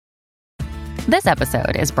This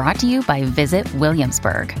episode is brought to you by Visit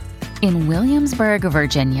Williamsburg. In Williamsburg,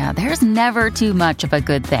 Virginia, there's never too much of a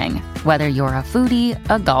good thing. Whether you're a foodie,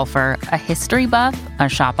 a golfer, a history buff, a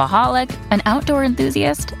shopaholic, an outdoor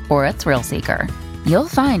enthusiast, or a thrill seeker, you'll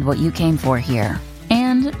find what you came for here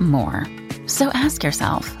and more. So ask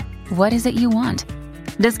yourself, what is it you want?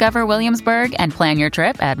 Discover Williamsburg and plan your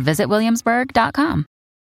trip at visitwilliamsburg.com.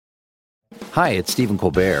 Hi, it's Stephen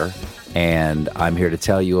Colbert, and I'm here to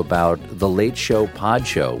tell you about The Late Show Pod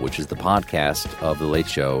Show, which is the podcast of The Late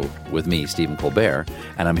Show with me, Stephen Colbert,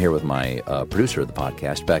 and I'm here with my producer of the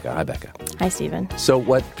podcast, Becca. Hi, Becca. Hi, Stephen. So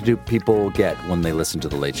what do people get when they listen to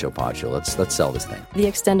The Late Show Pod Show? Let's sell this thing. The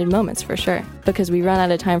extended moments, for sure, because we run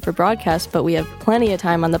out of time for broadcast, but we have plenty of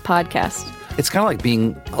time on the podcast. It's kind of like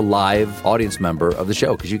being a live audience member of the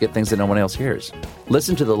show because you get things that no one else hears.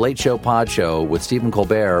 Listen to The Late Show Pod Show with Stephen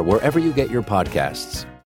Colbert wherever you get your podcasts.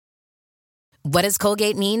 What does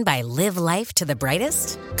Colgate mean by live life to the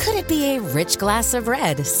brightest? Could it be a rich glass of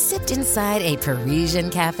red sipped inside a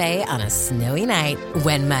Parisian cafe on a snowy night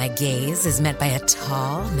when my gaze is met by a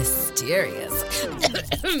tall, mysterious...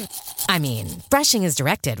 I mean, brushing is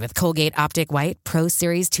directed with Colgate Optic White Pro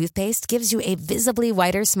Series toothpaste gives you a visibly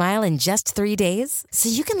whiter smile in just 3 days, so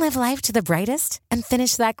you can live life to the brightest and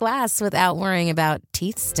finish that glass without worrying about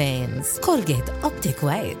teeth stains. Colgate Optic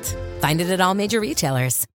White. Find it at all major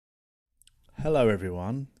retailers. Hello,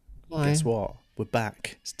 everyone. Hi. Guess what? We're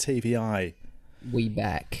back. It's TVI. We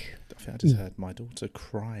back. I think I just heard my daughter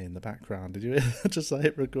cry in the background. Did you just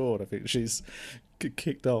hit record? I think she's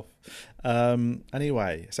kicked off.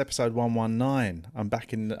 Anyway, it's episode 119. I'm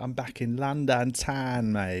back in London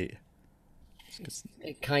town, mate.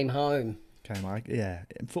 It came home. Yeah.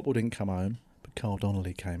 Football didn't come home, but Carl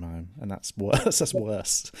Donnelly came home, and that's worse. That's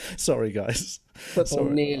worse. Sorry, guys. Football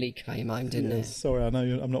nearly came home, didn't it? Sorry, I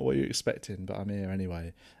know I'm not what you're expecting, but I'm here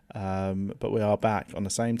anyway. But we are back on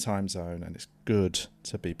the same time zone, and it's good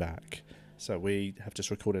to be back. So we have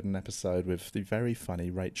just recorded an episode with the very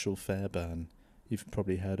funny Rachel Fairburn. You've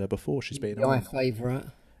probably heard her before. She's been my favourite.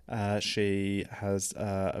 She has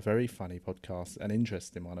a very funny podcast, an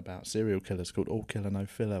interesting one about serial killers called All Killer No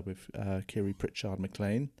Filler with Kiri Pritchard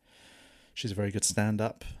McLean. She's a very good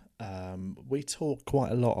stand-up. We talk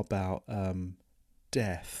quite a lot about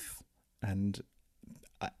death and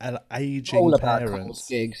aging all parents. about Carl's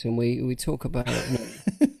gigs, and we talk about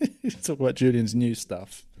talk about Julian's new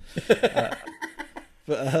stuff.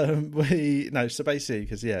 So basically,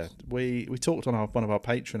 because we talked on one of our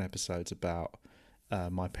Patreon episodes about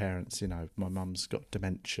my parents. You know, my mum's got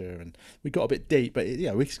dementia, and we got a bit deep, but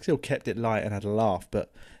we still kept it light and had a laugh.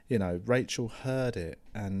 But Rachel heard it,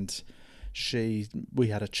 and we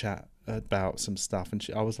had a chat about some stuff, and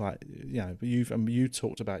I was like, you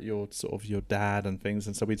talked about your dad and things,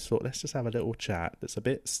 and so we thought, let's just have a little chat that's a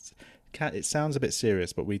bit, it sounds a bit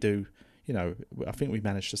serious, but we do, I think we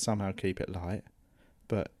managed to somehow keep it light.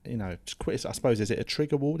 But just quit. I suppose, is it a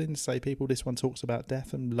trigger warning to say people? This one talks about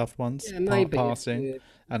death and loved ones passing,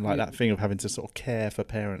 and like that thing of having to sort of care for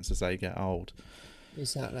parents as they get old.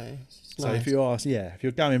 Exactly. So if you ask, if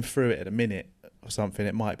you're going through it at a minute or something,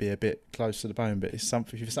 it might be a bit close to the bone. But if it's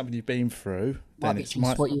something you've been through, then it's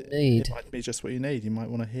just what you need. It might be just what you need. You might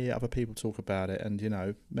want to hear other people talk about it, and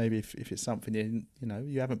maybe if it's something you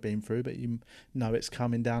haven't been through, but you know it's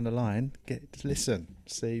coming down the line, listen,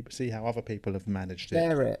 see how other people have managed it.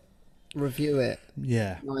 Share it, review it.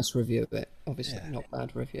 Yeah, nice review of it. Obviously, not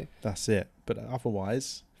bad review. That's it. But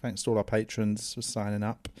otherwise, thanks to all our patrons for signing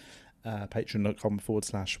up.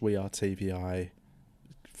 Patreon.com/WeAreTVI.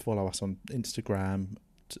 Follow us on Instagram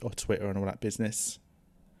or Twitter and all that business.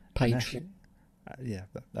 Patreon.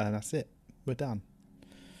 That's it. We're done.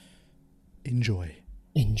 Enjoy.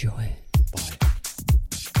 Bye.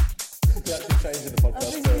 We're actually changing the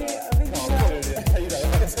podcast.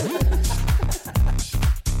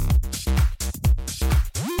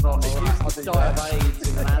 Die of AIDS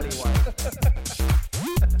in an alleyway.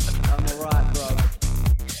 I'm alright, bro.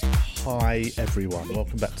 Hi everyone,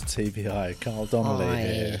 welcome back to TVI. Carl Donnelly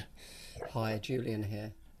here. Hi, Julian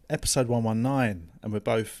here. Episode 119, and we're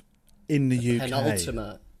both in the UK.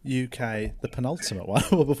 Penultimate. The penultimate one.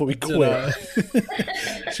 Before we quit.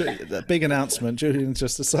 That big announcement. Julian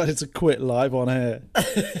just decided to quit live on air.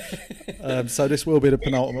 So this will be the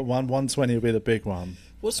penultimate one. 120 will be the big one.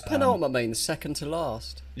 What's penultimate mean? Second to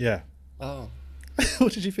last? Yeah. Oh.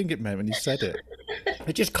 What did you think it meant when you said it?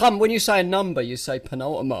 It just come when you say a number, you say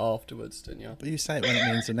penultimate afterwards, don't you? But you say it when it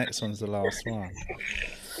means the next one's the last one.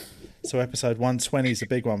 So episode 120 is the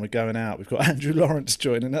big one. We're going out. We've got Andrew Lawrence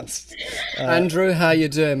joining us. Andrew, how you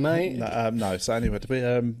doing, mate? No. So anyway,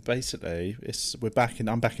 basically,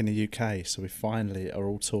 I'm back in the UK. So we finally are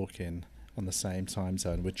all talking on the same time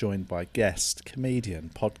zone. We're joined by guest,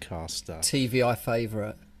 comedian, podcaster, TVI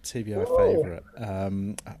favourite. TVI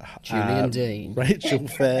favourite, Julian Dean. Rachel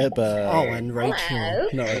Fairburn. Oh, and Rachel. Hello.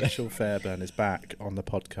 No, Rachel Fairburn is back on the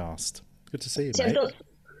podcast. Good to see you, See, mate.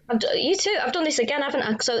 you too. I've done this again, haven't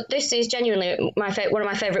I? So this is genuinely one of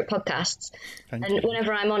my favourite podcasts. Thank And you.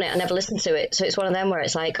 whenever I'm on it, I never listen to it. So it's one of them where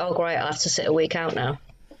it's like, oh great, I'll have to sit a week out now.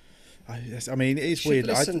 I mean, it is Should weird.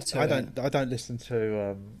 listen to I it. don't listen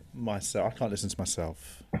to myself. I can't listen to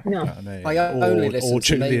myself. No. You know what I mean? I only listen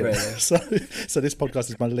to me, Julian. really. So this podcast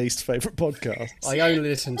is my least favourite podcast. I only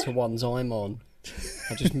listen to ones I'm on.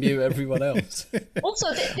 I just mute everyone else.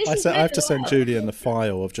 Also, this is I have to weird as send well. Julian the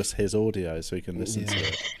file of just his audio so he can listen to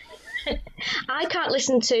it. I can't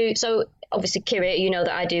listen to. So obviously, Kiri, you know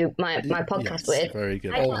that I do my podcast Yes, with. very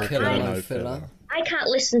good. I All can't- killer, I- no filler. I can't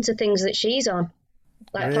listen to things that she's on,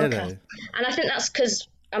 like Really? podcasts, and I think that's because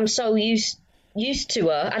I'm so used to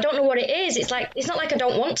her. I don't know what it is. It's not like I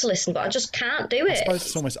don't want to listen, but I just can't do I it. suppose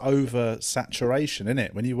it's almost over saturation, isn't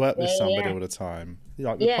it? When you work with Yeah, somebody yeah. all the time.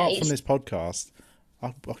 Like, Yeah, apart from it's- this podcast,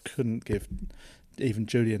 I couldn't give even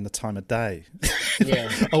Julian the time of day.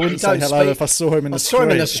 Yeah. I wouldn't You say don't hello speak- if I saw him in the I street. saw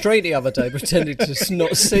him in the street the other day, pretending to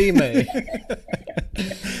not see me.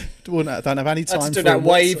 Don't have any I time had to do for that him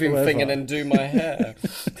waving whatsoever. thing and then do my hair.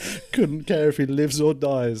 Couldn't care if he lives or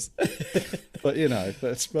dies. But you know,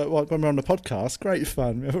 but when we're on the podcast, great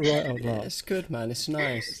fun. We have a right old laugh. It's good, man. It's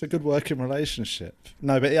nice. It's a good working relationship.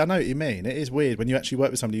 No, but I know what you mean. It is weird when you actually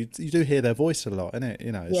work with somebody. You do hear their voice a lot, innit?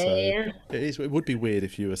 You know, Yeah, so yeah. It would be weird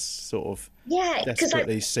if you were sort of Yeah, because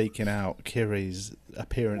desperately seeking out Kiri's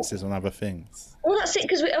appearances on other things. well, that's it.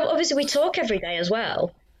 Because obviously we talk every day as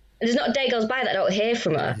well. There's not a day goes by that I don't hear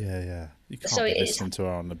from her. Yeah. You can't So be it's- listening to her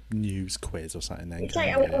on the news quiz or something. Then It's can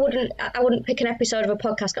like you? I wouldn't pick an episode of a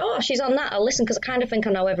podcast. Go, oh, she's on that. I'll listen because I kind of think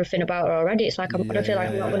I know everything about her already. It's like I feel like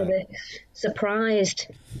I'm not going to be surprised.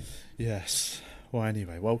 Yes. Well,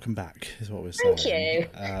 anyway, welcome back is what we're saying.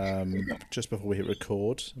 Thank you. Just before we hit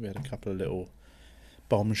record, we had a couple of little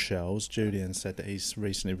bombshells. Julian said that he's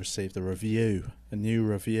recently received a new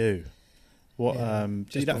review. What? You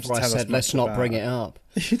Just don't have to before I tell us said, let's much not about bring it. it up.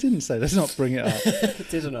 You didn't say let's not bring it up.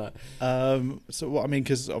 Didn't I? So what I mean,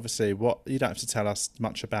 because obviously, you don't have to tell us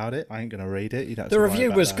much about it. I ain't going to read it. You don't. Have The to worry review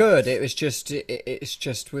about was that. good. It was just, it's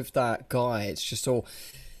just with that guy. It's just all.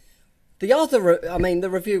 The other, I mean, the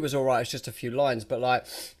review was all right. It's just a few lines, but like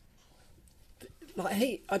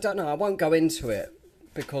I don't know. I won't go into it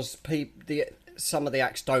because some of the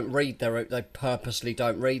acts don't read they purposely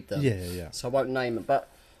don't read them. Yeah. So I won't name it, but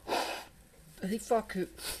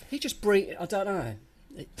he just breathed. I don't know.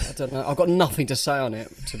 I've got nothing to say on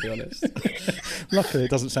it, to be honest. Luckily,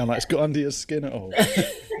 it doesn't sound like it's got under your skin at all.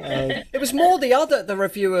 It was more the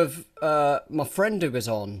review of my friend who was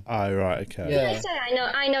on. Oh right, okay. Yeah. I say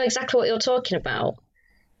I know exactly what you're talking about.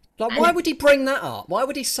 Like, why would he bring that up? Why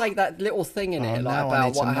would he say that little thing in it, like, now I need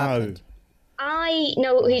about to what know. happened? I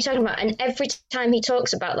know who you're talking about, and every time he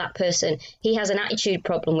talks about that person, he has an attitude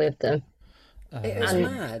problem with them. It was And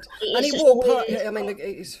mad. it's And he just walked weird. past. I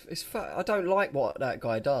mean, I don't like what that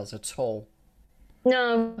guy does at all.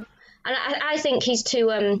 No, and I think he's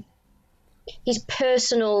too. His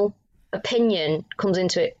personal opinion comes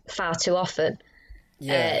into it far too often.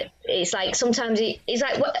 Yeah. It's like sometimes he's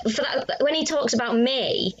like when he talks about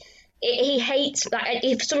me, he hates. Like,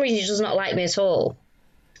 for some reason, he does not like me at all.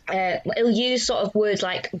 He'll use sort of words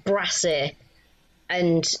like brassy,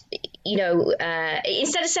 and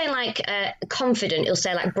instead of saying like confident, he'll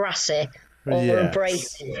say like brassy or Yes.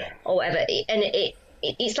 embracing or whatever. And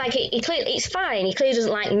it's like it's fine. He clearly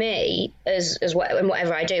doesn't like me as and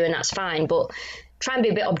whatever I do, and that's fine. But try and be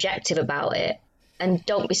a bit objective about it, and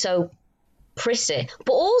don't be so prissy.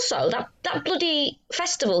 But also that bloody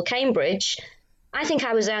festival, Cambridge. I think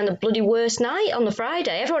I was there on the bloody worst night on the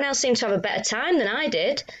Friday. Everyone else seemed to have a better time than I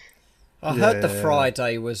did. I heard the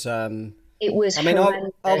Friday was. It was. I mean, I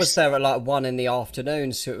was horrendous. there at like 1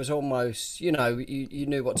 PM, so it was almost, you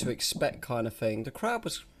knew what to expect kind of thing. The crowd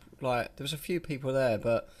was like, there was a few people there,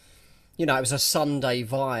 but it was a Sunday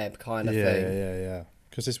vibe kind of thing. Yeah.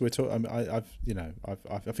 Because we're talking. I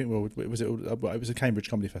think it was a Cambridge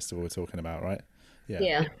Comedy Festival we're talking about, right?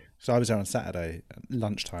 Yeah. So I was there on Saturday at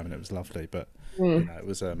lunchtime and it was lovely, but it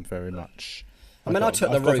was very much. I mean, I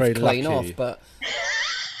took the got very roof clean lucky. off, but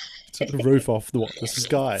Took the roof off the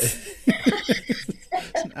sky.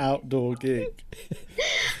 It's an outdoor gig.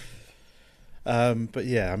 But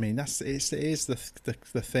yeah, I mean it is the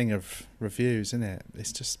thing of reviews, isn't it?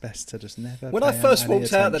 It's just best to just never. when pay I first any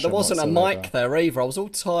walked out there attention wasn't a whatsoever. mic there either. I was all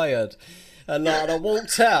tired, and I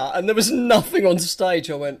walked out, and there was nothing on stage.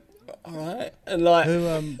 I went, all right, and like, Who,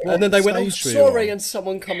 and then they went, "Oh, stage were you sorry," on? and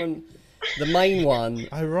someone come and the main one.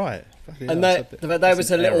 Oh, right. And there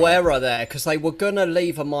was a little error there because they were going to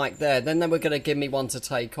leave a mic there. Then they were going to give me one to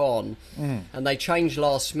take on. And they changed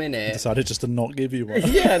last minute. Decided just to not give you one.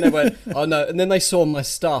 Yeah, and they went, oh no. And then they saw my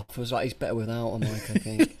stuff. I was like, he's better without a mic, I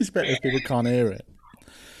think. It's better if people can't hear it.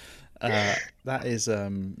 That is,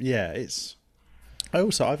 it's... I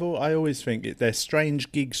always think they're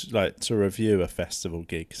strange gigs, like, to review a festival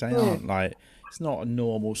gig. Because they aren't, like... It's not a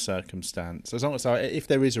normal circumstance. As long as if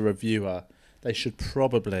there is a reviewer, they should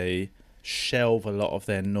probably shelve a lot of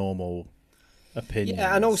their normal opinions.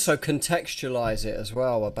 Yeah, and also contextualise it as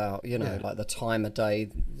well about, like the time of day,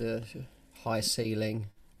 the high ceiling.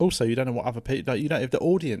 Also, you don't know what other people... Like, if the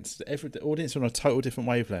audience are on a total different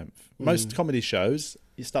wavelength. Most comedy shows,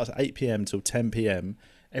 it starts at 8 p.m. till 10 p.m.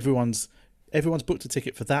 Everyone's booked a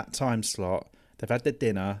ticket for that time slot. They've had their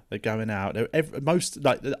dinner. They're going out.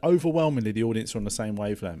 Overwhelmingly, the audience are on the same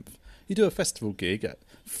wavelength. You do a festival gig at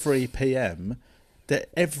 3 p.m. That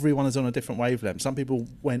everyone is on a different wavelength. Some people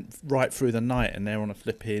went right through the night and they're on a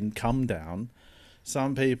flipping come down.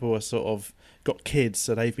 Some people are sort of got kids,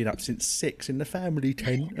 so they've been up since 6 in the family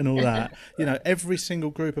tent and all that. Every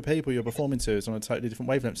single group of people you're performing to is on a totally different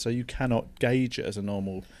wavelength, so you cannot gauge it as a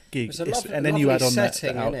normal gig. And then you add on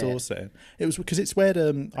the outdoor setting. It was because it's where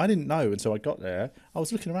I didn't know until I got there. I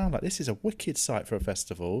was looking around like, this is a wicked site for a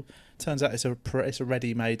festival. Turns out it's a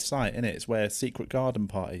ready-made site, isn't it? It's where Secret Garden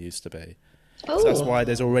Party used to be. Oh. So that's why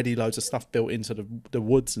there's already loads of stuff built into the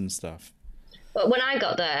woods and stuff. But when I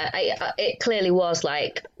got there, it clearly was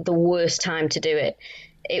like the worst time to do it.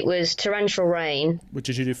 It was torrential rain. What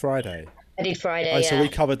did you do Friday? I did Friday, So we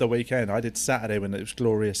covered the weekend. I did Saturday when it was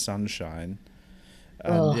glorious sunshine.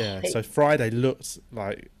 So Friday looked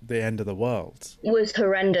like the end of the world. It was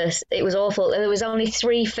horrendous. It was awful. There was only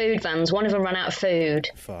 3 food vans. One of them ran out of food.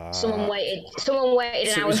 Fuck. Someone waited an hour for a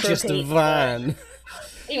pizza. It was just a van.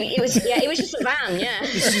 It was just a van, yeah.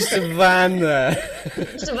 It's just a van there.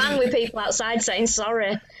 Just a van with people outside saying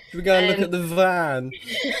sorry. We go and look at the van.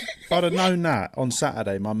 If I'd have known that on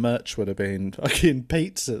Saturday, my merch would have been fucking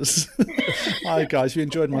pizzas. Hi guys, if you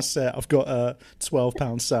enjoyed my set, I've got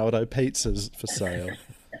 £12 sourdough pizzas for sale.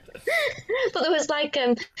 But there was like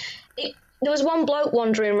there was one bloke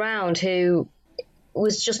wandering around who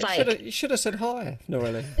was just you should have said hi. No,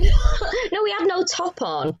 really. No, he had no top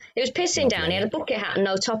on. It was pissing down. He had a bucket hat and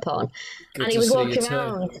no top on. Good, and he was walking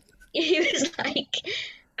around. He was like,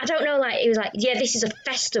 I don't know, he was like, yeah, this is a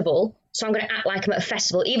festival, so I'm going to act like I'm at a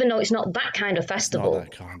festival, even though it's not that kind of festival. Not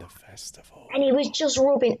that kind of festival. And he was just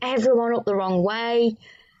rubbing everyone up the wrong way.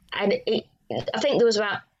 And I think there was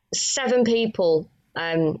about 7 people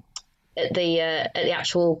at the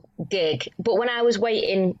actual gig. But when I was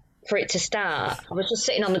waiting for it to start, I was just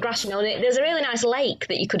sitting on the grass. There's a really nice lake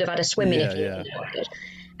that you could have had a swim in if you wanted.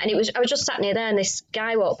 And I was just sat near there, and this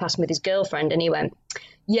guy walked past me with his girlfriend, and he went,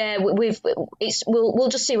 "Yeah, we'll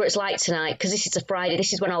just see what it's like tonight, because this is a Friday.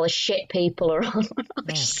 This is when all the shit people are on."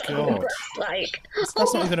 God.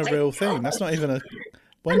 That's not even a real thing. That's not even a.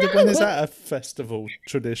 When is that a festival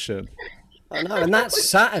tradition? I know, and that's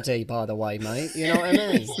Saturday, by the way, mate. You know what I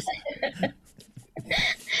mean?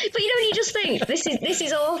 But you just think this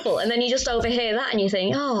is awful, and then you just overhear that, and you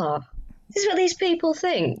think, oh, this is what these people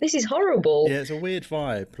think. This is horrible. Yeah, it's a weird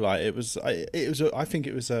vibe. Like I think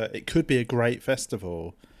it could be a great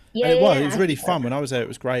festival. Yeah, and it was really fun. When I was there, it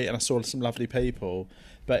was great, and I saw some lovely people.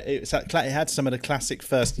 But it had some of the classic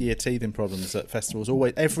first year teething problems that festivals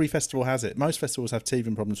always. Every festival has it. Most festivals have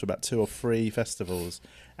teething problems for about 2 or 3 festivals,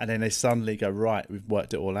 and then they suddenly go, right, we've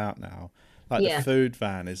worked it all out now. The food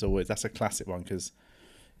van that's a classic one, because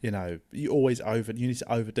you need to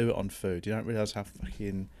overdo it on food. You don't realise how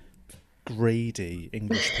fucking greedy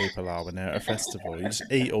English people are when they're at a festival. You just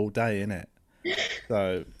eat all day, innit?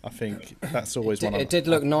 So I think that's always one. It did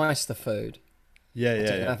look nice, the food. Yeah, I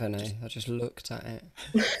didn't have any. I just looked at it.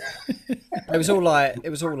 It was all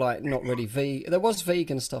like not really vegan. There was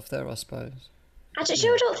vegan stuff there, I suppose. Actually,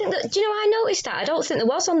 I don't think that. Do you know? I noticed that. I don't think there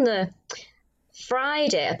was on the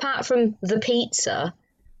Friday, apart from the pizza.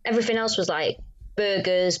 Everything else was like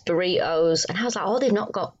burgers, burritos, and I was like, oh, they've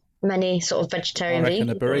not got many sort of vegetarian. I reckon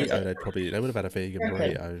a burritos. burrito. They would have had a vegan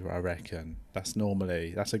burrito. I reckon that's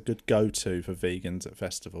a good go-to for vegans at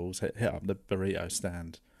festivals. Hit up the burrito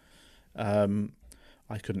stand.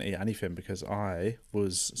 I couldn't eat anything because I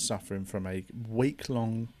was suffering from a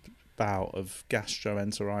week-long bout of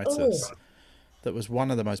gastroenteritis. That was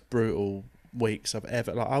one of the most brutal weeks I've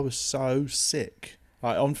ever. I was so sick.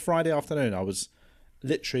 On Friday afternoon, I was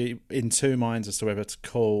literally in 2 minds as to whether to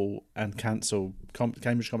call and cancel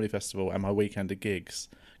Cambridge Comedy Festival and my weekend of gigs,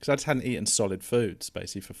 because I just hadn't eaten solid foods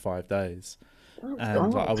basically for 5 days.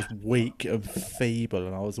 and like, I was weak and feeble,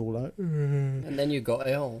 and I was all like, And then you got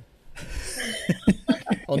ill.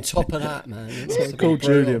 On top of that, man. I called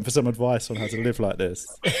Julian for some advice on how to live like this.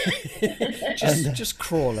 Just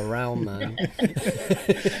crawl around, man.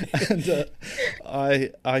 And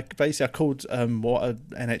I basically called what an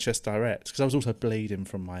NHS Direct, because I was also bleeding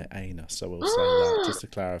from my anus. I will say that just to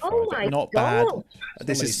clarify. Oh my Not God. bad.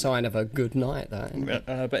 This is sign of a good night, that.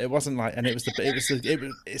 but it wasn't like, and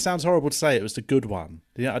it sounds horrible to say, it was the good one.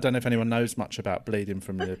 I don't know if anyone knows much about bleeding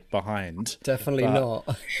from the behind. Definitely not.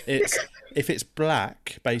 If it's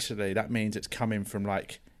black, basically that means it's coming from,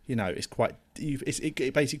 like, it's quite.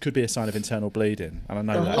 It basically could be a sign of internal bleeding, and I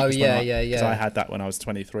know that. Oh yeah. Because I had that when I was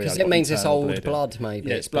 23. Because it means it's old blood, maybe.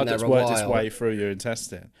 Yeah, it's blood that's worked its way through your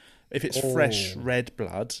intestine. If it's fresh red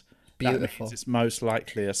blood, that means it's most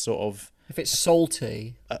likely a sort of. If it's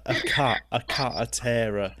salty, a cut, a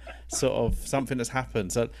tear, a sort of something that's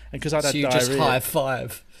happened. So, and because I'd had you diarrhea, just high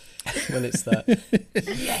five when it's that.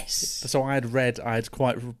 Yes. So I had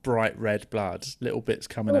quite bright red blood, little bits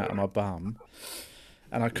coming out of my bum,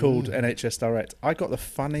 and I called NHS Direct. I got the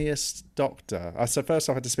funniest doctor. So first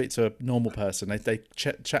I had to speak to a normal person. They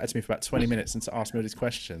chatted to me for about 20 minutes and asked me all these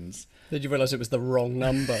questions. Did you realise it was the wrong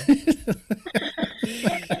number?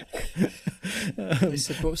 He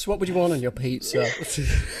said, so what would you want on your pizza?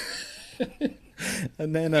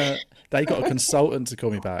 And then they got a consultant to call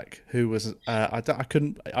me back, who was I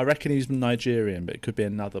reckon he was Nigerian, but it could be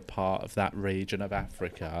another part of that region of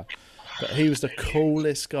Africa. But he was the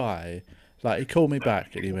coolest guy. Like, he called me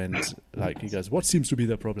back and he went, like, he goes, "What seems to be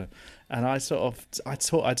the problem?" And he said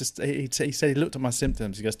he looked at my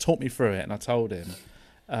symptoms. He goes, "Talk me through it." And I told him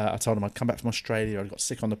I'd come back from Australia. I got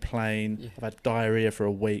sick on the plane. Yeah. I've had diarrhea for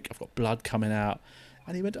a week. I've got blood coming out.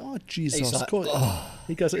 And he went, "Oh, Jesus." Like,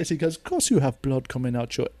 He goes, "Of course you have blood coming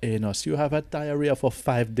out your anus. You have had diarrhea for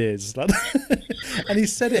 5 days." And he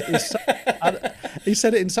said it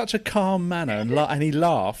in such a calm manner, and he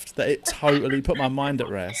laughed that it totally put my mind at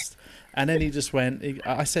rest. And then he just went,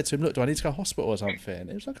 I said to him, "Look, do I need to go to hospital or something?" And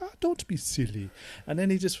he was like, "Oh, don't be silly." And then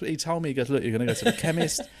he told me, he goes, "Look, you're going to go to the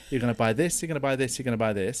chemist, you're going to buy this, you're going to buy this, you're going to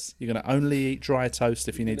buy this. You're going to only eat dry toast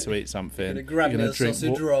if you need to eat something. You're going to grab a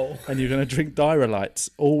sausage roll. And you're going to drink Diarylites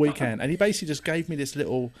all weekend." And he basically just gave me this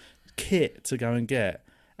little kit to go and get.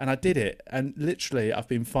 And I did it, and literally I've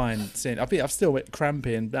been fine since. I've still got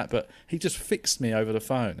crampy and that, but he just fixed me over the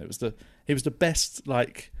phone. He was the best,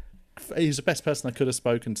 like... He was the best person I could have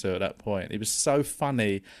spoken to at that point. He was so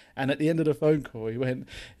funny. And at the end of the phone call,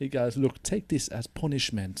 he goes, "Look, take this as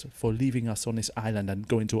punishment for leaving us on this island and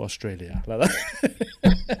going to Australia." Like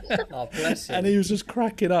that. Oh, bless him. And he was just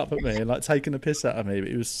cracking up at me and like taking the piss out of me. But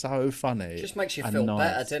he was so funny. It just makes you feel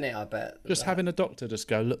better, doesn't it? I bet. Just having a doctor just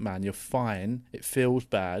go, "Look, man, you're fine. It feels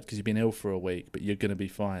bad because you've been ill for a week, but you're going to be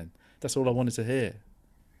fine." That's all I wanted to hear.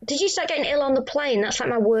 Did you start getting ill on the plane? That's like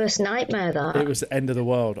my worst nightmare, that. It was the end of the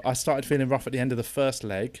world. I started feeling rough at the end of the first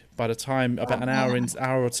leg. By the time, about an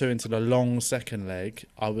hour or two into the long second leg,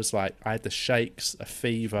 I was like, I had the shakes, a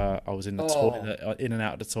fever. I was in the toilet, in and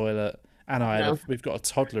out of the toilet. And we've got a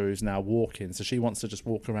toddler who's now walking, so she wants to just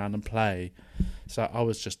walk around and play. So I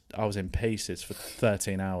was in pieces for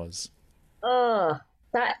 13 hours. Oh,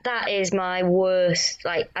 that is my worst.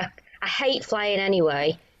 Like, I hate flying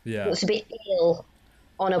anyway. Yeah. It was a bit ill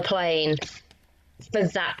on a plane for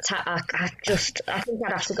that. I think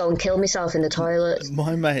I'd have to go and kill myself in the toilet.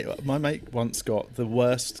 My mate once got the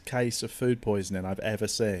worst case of food poisoning I've ever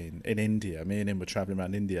seen in India. Me and him were travelling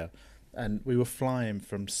around India, and we were flying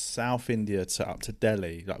from South India up to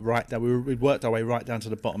Delhi, like right down. We'd worked our way right down to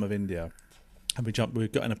the bottom of India, and we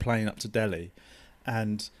got in a plane up to Delhi,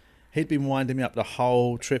 and he'd been winding me up the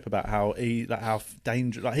whole trip about how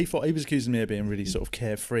dangerous. Like, he thought he was accusing me of being really sort of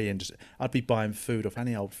carefree, and just I'd be buying food off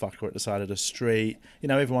any old fucker at the side of the street. You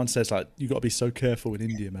know, everyone says like, "You got to be so careful in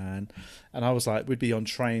India, man." And I was like, we'd be on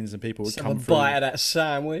trains and people would come through. Bite of that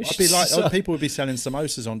sandwich. I'd be like, people would be selling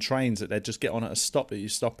samosas on trains that they'd just get on at a stop that you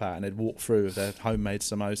stop at, and they'd walk through with their homemade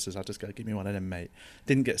samosas. I'd just go, "Give me one of them, mate."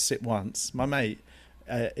 Didn't get sick once. My mate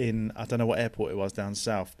in, I don't know what airport it was down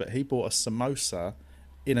south, but he bought a samosa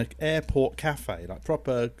in an airport cafe, like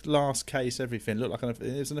proper glass case, everything. Looked like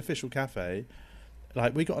it was an official cafe.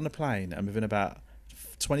 Like, we got on the plane, and within about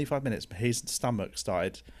 25 minutes, his stomach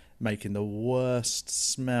started making the worst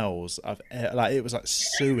smells of air. Like, it was like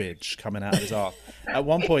sewage coming out of his arse. At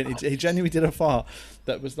one point, he genuinely did a fart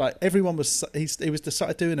that was like, everyone was, he was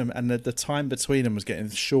decided doing them, and the time between them was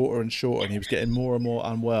getting shorter and shorter, and he was getting more and more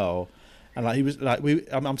unwell. And like, he was like,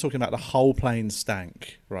 I'm talking about the whole plane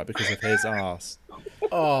stank, right, because of his arse.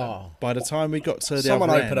 Oh! By the time we got to the someone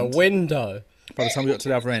other opened a window. By the time we got to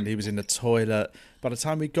the other end, he was in the toilet. By the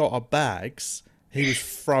time we got our bags, He was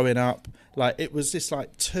throwing up. Like, it was this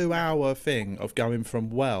like 2-hour thing of going from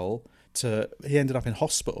well to, he ended up in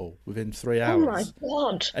hospital within 3 hours. Oh my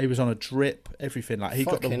God. He was on a drip, everything. Like, he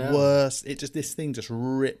got the Fucking hell. worst. This thing just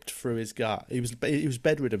ripped through his gut. He was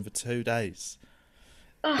bedridden for 2 days.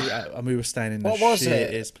 And we were staying in the What was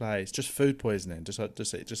it? shittest place. Just food poisoning.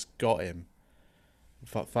 It just got him.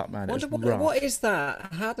 Fuck man, it was rough. What is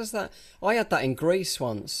that? How does that? I had that in Greece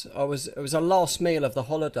once. It was a last meal of the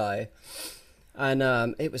holiday,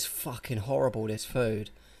 and it was fucking horrible. This food.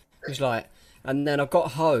 It was like, and then I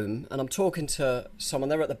got home and I'm talking to someone.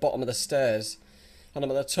 They're at the bottom of the stairs, and I'm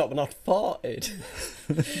at the top, and I farted,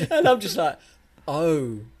 and I'm just like,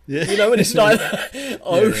 oh. Yeah. You know, when it's like,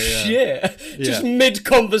 oh Yeah. shit, just Yeah.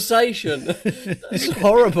 mid-conversation. It's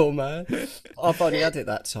horrible, man. I've only had it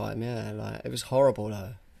that time, yeah. Like, it was horrible,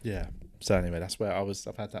 though. Yeah. So anyway, that's where I was.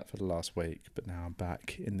 I've had that for the last week, but now I'm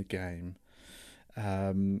back in the game.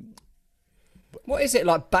 What is it,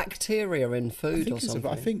 like bacteria in food or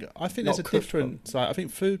something? I think Not there's a cooked difference. Like, I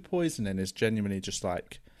think food poisoning is genuinely just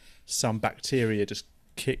like some bacteria just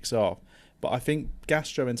kicks off. But I think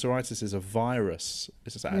gastroenteritis is a virus.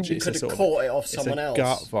 It's actually, You could it's have a caught it off it's someone a else.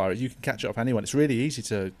 gut virus. You can catch it off anyone. It's really easy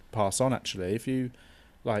to pass on, actually. If you,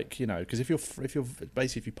 like, you know, because if you're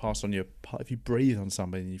basically, if you pass on if you breathe on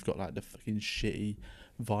somebody and you've got like the fucking shitty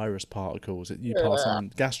virus particles that you pass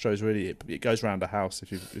on. Gastro is really, it goes around the house.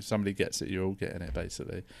 If somebody gets it, you're all getting it,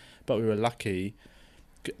 basically. But we were lucky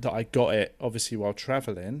that I got it, obviously, while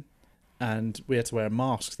travelling, and we had to wear a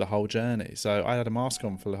mask the whole journey. So I had a mask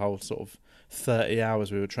on for the whole sort of 30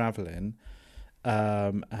 hours we were travelling,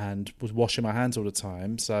 and was washing my hands all the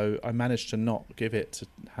time. So I managed to not give it to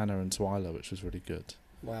Hannah and Twyla, which was really good.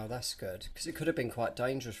 Wow, that's good. Because it could have been quite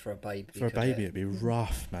dangerous for a baby. For a couldn't baby, it? it'd be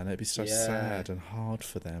rough, man. It'd be so Yeah. sad and hard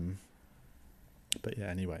for them. But yeah,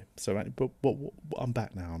 anyway. So, but I'm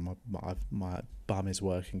back now. My bum is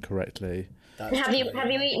working correctly. Have you eaten Look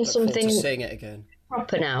forward something to seeing it again.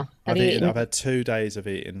 proper now? I've had 2 days of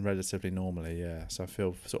eating relatively normally, yeah. So I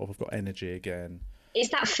feel sort of I've got energy again. It's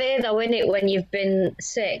that fear though, isn't it, when you've been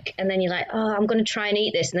sick and then you're like, oh, I'm going to try and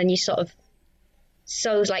eat this, and then you sort of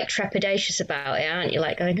so like trepidatious about it, aren't you?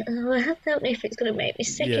 Like going, oh, I don't know if it's going to make me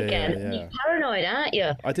sick Yeah, again. yeah, And yeah. you're paranoid, aren't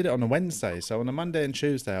you? I did it on a Wednesday, so on a Monday and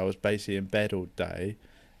Tuesday I was basically in bed all day,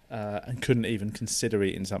 and couldn't even consider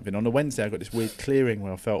eating something. On a Wednesday I got this weird clearing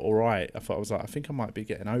where I felt all right. I think I might be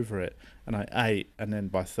getting over it, and I ate, and then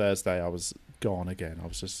by Thursday I was gone again. I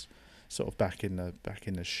was just sort of back in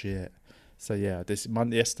the shit. So yeah, this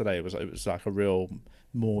Monday yesterday it was like a real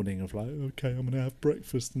morning of like, okay, I'm gonna have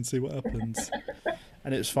breakfast and see what happens.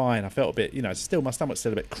 And it was fine. I felt a bit, still my stomach's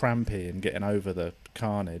still a bit crampy and getting over the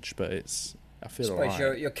carnage, but I feel I alright.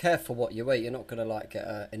 suppose you're careful what you eat. You're not going to like get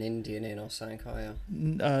an Indian in or something, are you?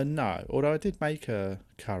 No, although I did make a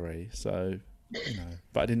curry, so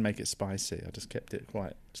but I didn't make it spicy. I just kept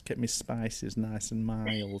my spices nice and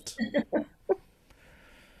mild.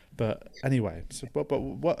 But anyway, so but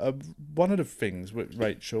what one of the things with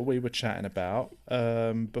Rachel we were chatting about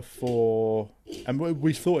before, and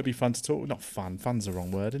we thought it'd be fun to talk. Not fun. Fun's the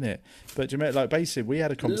wrong word, isn't it? But do you remember, like, basically we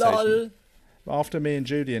had a conversation after me and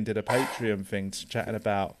Julian did a Patreon thing chatting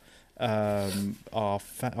about our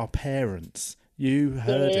parents. You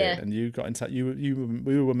heard it, and you got in touch. We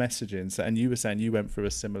were messaging, and you were saying you went through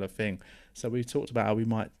a similar thing. So we talked about how we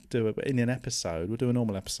might do it in an episode. We'll do a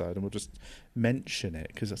normal episode, and we'll just mention it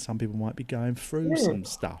because some people might be going through some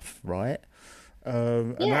stuff, right?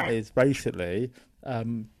 And that is basically,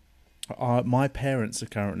 my parents are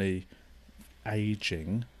currently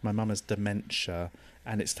aging. My mum has dementia,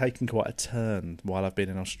 and it's taken quite a turn while I've been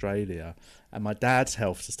in Australia. And my dad's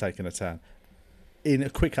health has taken a turn. In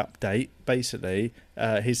a quick update, basically,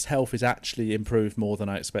 his health is actually improved more than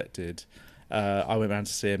I expected. I went round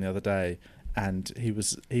to see him the other day, and he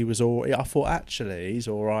was all. I thought actually he's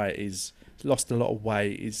all right. He's lost a lot of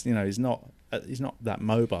weight. He's not that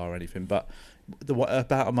mobile or anything. But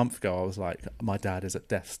about a month ago, I was like, my dad is at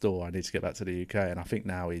death's door. I need to get back to the UK, and I think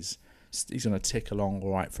now he's going to tick along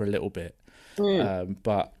all right for a little bit.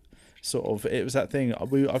 But sort of, it was that thing.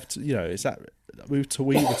 We were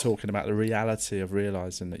talking about the reality of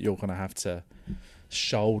realizing that you're going to have to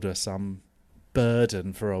shoulder some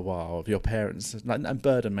burden for a while of your parents. And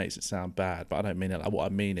burden makes it sound bad, but I don't mean it. Like, what I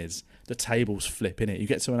mean is the tables flip, innit? You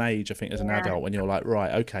get to an age, I think, as an adult, when you're like,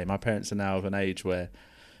 right, okay, my parents are now of an age where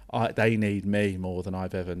they need me more than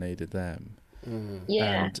I've ever needed them.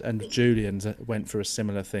 And Julian went through a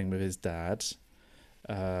similar thing with his dad.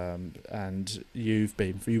 And you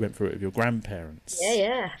went through it with your grandparents.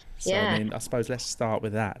 So I mean, I suppose let's start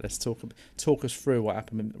with that. Let's talk us through what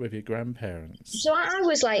happened with your grandparents. So I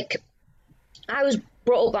was like I was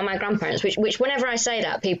brought up by my grandparents, which whenever I say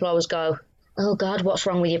that, people always go, "Oh God, what's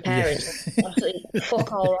wrong with your parents?" Absolutely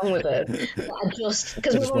fuck all wrong with them. But I just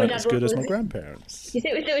because my just mum and weren't dad as good were, as my grandparents.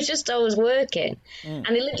 it was just always working, and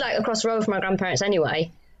they lived like across the road from my grandparents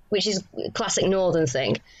anyway, which is a classic northern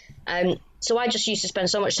thing. So I just used to spend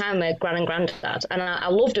so much time with gran and granddad, and I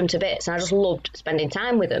loved them to bits, and I just loved spending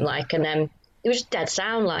time with them. Like, and it was just dead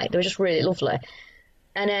sound. Like, they were just really lovely,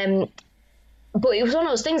 and but it was one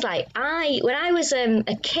of those things. Like, when I was a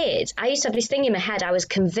kid, I used to have this thing in my head. I was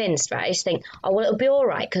convinced, right? I used to think, oh well, it'll be all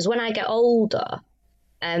right because when I get older,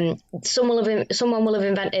 someone will have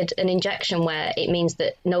invented an injection where it means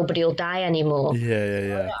that nobody will die anymore. Yeah. I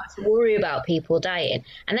don't have to worry about people dying.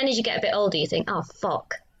 And then as you get a bit older, you think, oh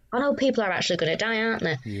fuck, I know people are actually going to die, aren't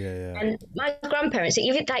they? Yeah. And my grandparents,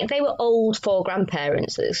 even like they were old for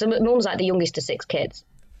grandparents. So my mum's like the youngest of 6 kids,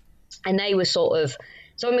 and they were sort of.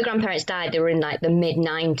 So when my grandparents died, they were in like the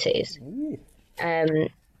mid-90s.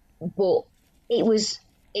 But it was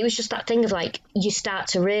just that thing of like you start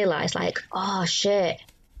to realise like, oh shit,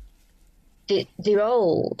 they're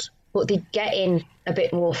old, but they're getting a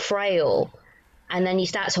bit more frail, and then you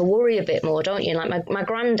start to worry a bit more, don't you? Like my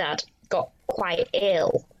granddad got quite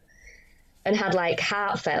ill and had like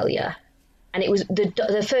heart failure, and it was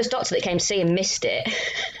the first doctor that came to see him missed it.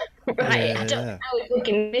 Right, I don't know how he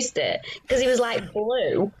fucking missed it because he was like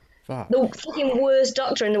blue. Fuck. The fucking worst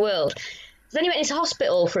doctor in the world. So then he went into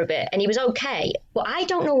hospital for a bit and he was okay, but I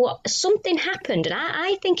don't know what, something happened, and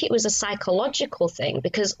I think it was a psychological thing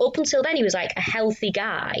because up until then he was like a healthy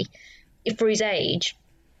guy for his age,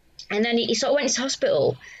 and then he sort of went into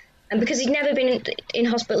hospital, and because he'd never been in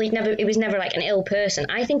hospital, he was never like an ill person.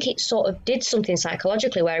 I think it sort of did something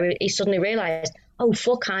psychologically where he suddenly realised, oh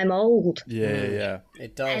fuck, I'm old. Yeah.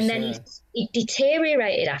 It does. And then he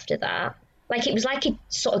deteriorated after that. Like it was like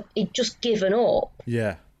he'd just given up.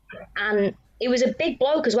 Yeah. And it was a big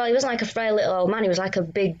bloke as well. He wasn't like a frail little old man. He was like a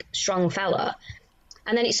big, strong fella.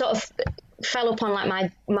 And then it sort of fell upon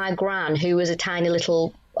like my gran, who was a tiny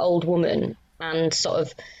little old woman, and sort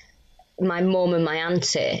of my mum and my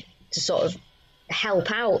auntie to sort of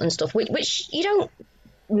help out and stuff, which you don't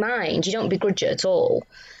mind. You don't begrudge it at all.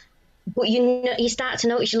 But you start to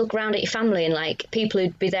notice, you look around at your family and like people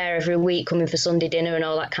who'd be there every week coming for Sunday dinner and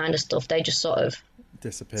all that kind of stuff, they just sort of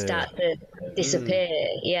start to disappear.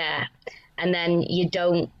 Yeah. And then you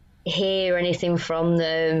don't hear anything from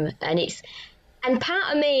them. And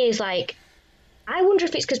part of me is like, I wonder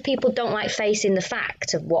if it's because people don't like facing the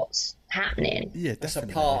fact of what's happening. Yeah, that's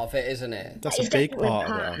definitely. a part of it, isn't it? That's a big part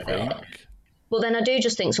of it, I think. But then I do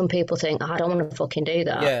just think some people think, oh, I don't want to fucking do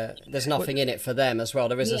that. Yeah, there's nothing in it for them as well.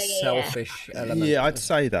 There is a selfish element. Yeah, I'd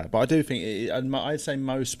say that. But I do think, I'd say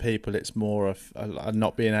most people, it's more of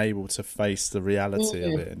not being able to face the reality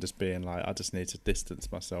of it and just being like, I just need to distance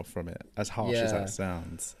myself from it, as harsh as that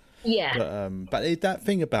sounds. Yeah. But that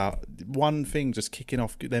thing about one thing just kicking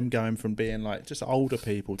off, them going from being like just older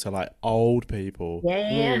people to like old people.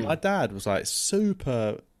 Yeah. My dad was like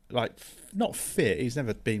super, like not fit. He's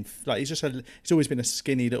never been like, he's always been a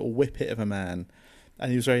skinny little whippet of a man,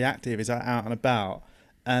 and he was very active. He's out and about,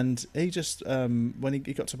 and he just when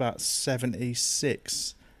he got to about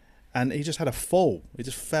 76, and he just had a fall. He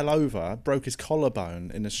just fell over, broke his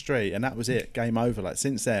collarbone in the street, and that was it. Game over. Like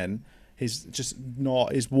since then, he's just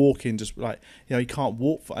not. He's walking just like, you know, he can't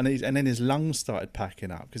walk. And then his lungs started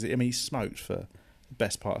packing up because he smoked for the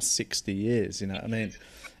best part of 60 years. You know what I mean?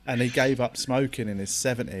 And he gave up smoking in his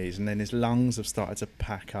 70s, and then his lungs have started to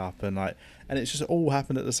pack up, and it's just all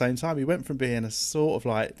happened at the same time. He went from being a sort of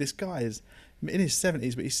like, this guy is in his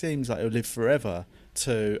 70s, but he seems like he'll live forever,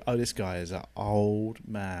 to, oh, this guy is an old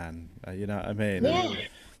man. You know what I mean? Yeah. And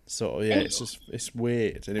sort of, it's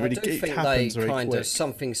weird, and it think happens they very kind quick. of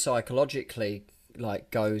something psychologically like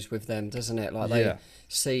goes with them, doesn't it? Like they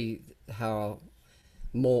see how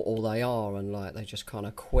mortal they are, and like they just kind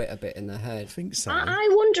of quit a bit in their head. I think so. I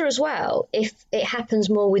wonder as well if it happens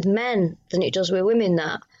more with men than it does with women,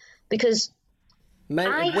 because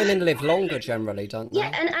women live longer generally, don't they?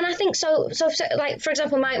 Yeah, and I think so like, for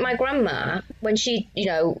example, my grandma, when she, you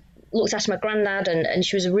know, looked after my granddad, and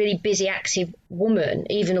she was a really busy, active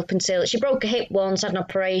woman, even up until she broke her hip once, had an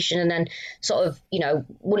operation, and then sort of, you know,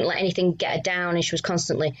 wouldn't let anything get her down, and she was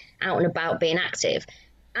constantly out and about being active.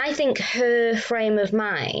 I think her frame of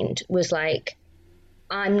mind was like,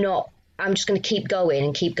 I'm just going to keep going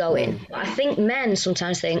and keep going. I think men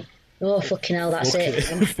sometimes think, oh, fucking hell, that's it.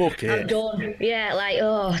 I'm done. Yeah, like,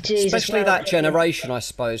 oh, Jesus. Especially that generation, I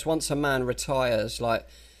suppose. Once a man retires, like,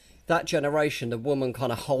 that generation, the woman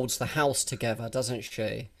kind of holds the house together, doesn't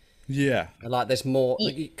she? Yeah. And like there's more,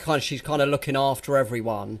 she's kind of looking after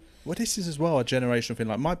everyone. Well, this is as well a generational thing.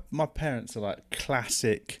 Like my parents are like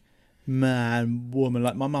classic man, woman.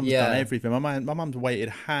 Like my mum's done everything. My mum's waited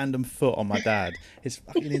hand and foot on my dad his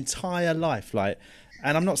fucking entire life. Like,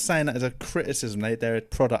 and I'm not saying that as a criticism. They're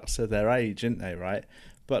products of their age, aren't they? Right?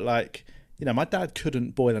 But like, you know, my dad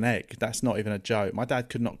couldn't boil an egg. That's not even a joke. My dad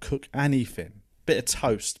could not cook anything. Bit of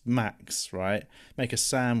toast, max. Right? Make a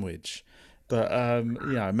sandwich. But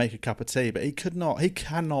you know, make a cup of tea. But he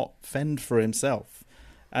cannot fend for himself.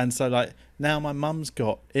 And so like now my mum's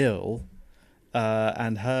got ill,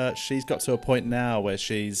 and she's got to a point now where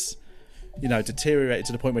she's, you know, deteriorated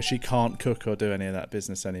to the point where she can't cook or do any of that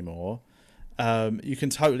business anymore. You can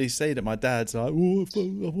totally see that my dad's like, oh,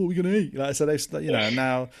 what are we going to eat? Like, so they've, you know,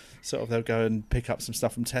 now sort of they'll go and pick up some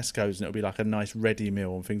stuff from Tesco's and it'll be like a nice ready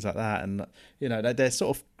meal and things like that. And, you know, they're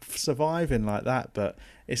sort of surviving like that. But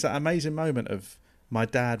it's that amazing moment of my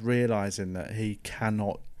dad realising that he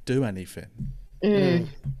cannot do anything. And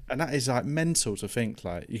that is like mental to think,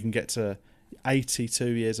 like you can get to 82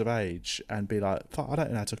 years of age and be like, fuck, I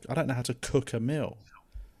don't know how to cook a meal.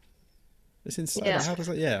 It's insane. Yeah. How does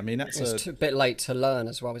that? Yeah, I mean It's a bit late to learn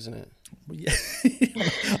as well, isn't it? Yeah.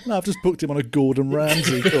 No, I've just booked him on a Gordon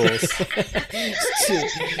Ramsay course.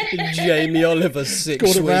 Jamie Oliver 6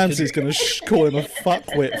 Gordon Ramsay's going to call him a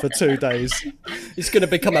fuckwit for 2 days. He's going to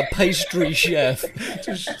become a pastry chef.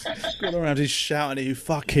 Gordon Ramsay's shouting at you,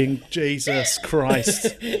 fucking Jesus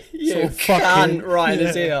Christ. You can't right in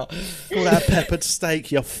his ear. All that peppered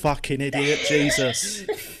steak, you fucking idiot, Jesus.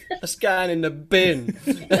 A scan in the bin.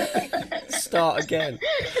 Start again.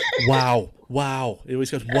 Wow. He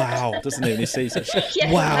always goes, wow, doesn't he, when he sees it?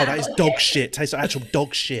 Yeah, wow, that is dog shit. Tastes like actual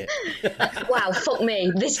dog shit. Wow, fuck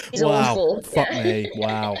me. This is Wow, awful. fuck me.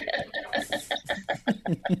 Wow.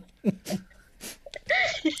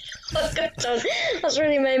 Oh, God, that's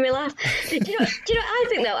really made me laugh. Do you know what I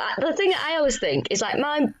think, though? The thing that I always think is, like,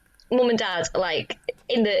 my mum and dad are, like,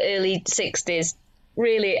 in the early 60s,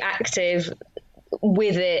 really active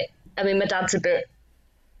with it. I mean, my dad's a bit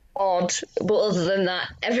odd, but other than that,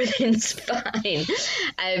 everything's fine.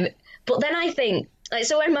 But then I think, like,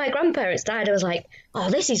 so when my grandparents died, I was like, oh,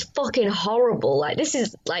 this is fucking horrible. Like, this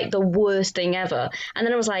is, like, the worst thing ever. And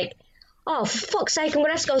then I was like, oh, for fuck's sake, I'm going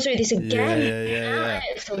to have to go through this again Yeah.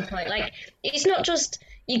 at some point. Like, it's not just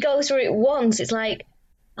you go through it once. It's like,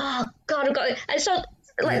 oh, God, I've got it. And so,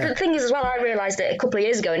 like, the thing is as well, I realised it a couple of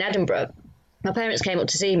years ago in Edinburgh. My parents came up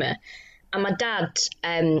to see me. And my dad,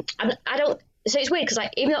 I don't, so it's weird because,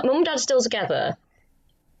 like, even though my mum and dad are still together,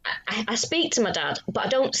 I speak to my dad, but I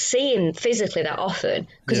don't see him physically that often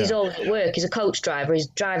because he's always at work. He's a coach driver. He's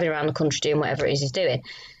driving around the country doing whatever it is he's doing.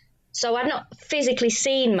 So I've not physically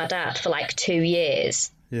seen my dad for like 2 years.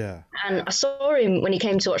 Yeah. And I saw him when he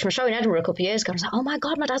came to watch my show in Edinburgh a couple of years ago. I was like, oh my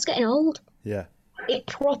God, my dad's getting old. Yeah. It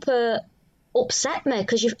proper upset me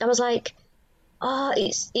because I was like, oh,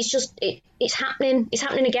 it's happening. It's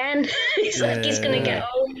happening again. It's like he's going to get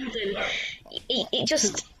old. And it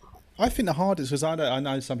just... I think the hardest, because I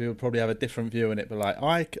know some people probably have a different view on it, but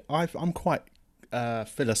like I'm quite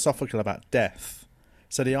philosophical about death.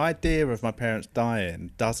 So the idea of my parents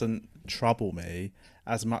dying doesn't trouble me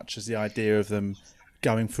as much as the idea of them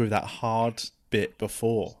going through that hard bit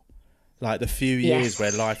before. Like the few years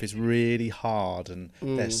where life is really hard and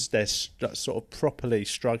they're sort of properly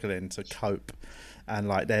struggling to cope, and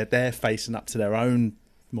like they're facing up to their own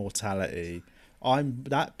mortality.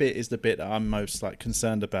 That bit is the bit that I'm most like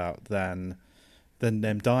concerned about than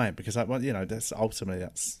them dying, because that's ultimately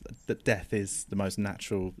that death is the most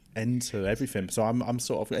natural end to everything. So I'm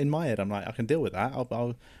sort of in my head, I'm like, I can deal with that.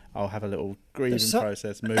 I'll have a little grieving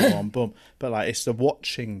process, move on, boom. But like it's the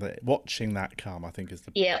watching that come, I think, is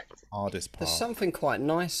the hardest part. There's something quite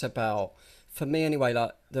nice about, for me anyway,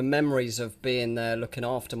 like the memories of being there looking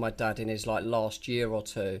after my dad in his like last year or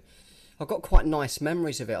two. I've got quite nice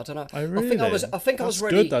memories of it. I don't know. Oh, really? I think I was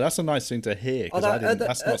really good though. That's a nice thing to hear, because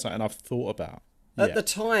that's not something I've thought about. At the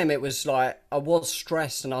time, it was like I was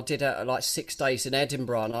stressed, and I did like 6 days in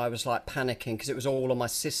Edinburgh, and I was like panicking because it was all on my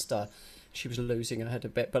sister. She was losing her head a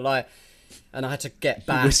bit, but like, and I had to get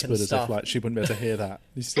back. You whispered and as stuff. if like she wouldn't be able to hear that.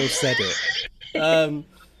 You still said it.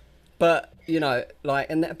 But you know, like,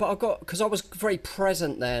 because I was very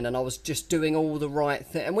present then, and I was just doing all the right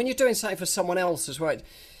thing. And when you're doing something for someone else as well,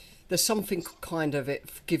 there's something kind of, it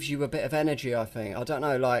gives you a bit of energy. I think, I don't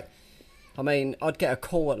know, like, I mean, I'd get a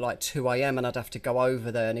call at like 2 a.m. and I'd have to go over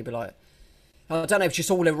there, and he'd be like, I don't know, it's just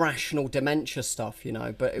all irrational dementia stuff, you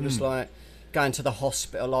know. But it was like going to the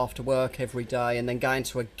hospital after work every day, and then going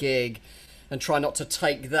to a gig, and try not to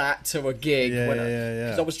take that to a gig.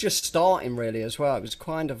 Because I was just starting really as well. It was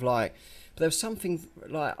kind of like, but there's something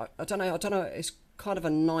like I don't know. It's kind of a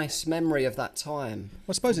nice memory of that time. Well,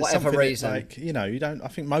 I suppose for it's whatever something reason. like, you don't. I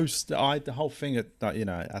think the whole thing, like,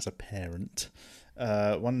 as a parent,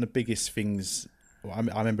 one of the biggest things I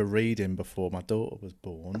remember reading before my daughter was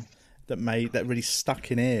born that really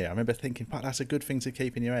stuck in here. I remember thinking, "But that's a good thing to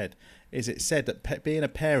keep in your head." Is it said that being a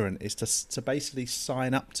parent is to basically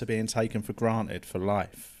sign up to being taken for granted for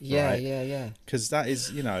life? Yeah, right? yeah. Because that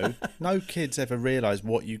is, no kids ever realise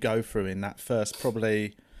what you go through in that first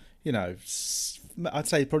probably, I'd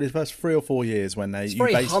say probably the first 3 or 4 years when it's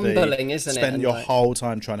very humbling, isn't it? Spend And your whole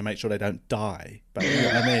time trying to make sure they don't die. But you know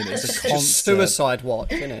what I mean? It's a constant suicide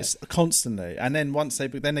watch, isn't it? It's constantly. And then once they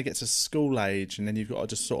get to school age, and then you've got to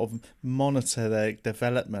just sort of monitor their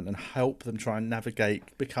development and help them try and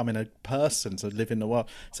navigate becoming a person to live in the world.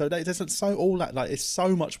 So it's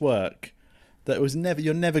so much work that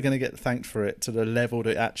you're never going to get thanked for it to the level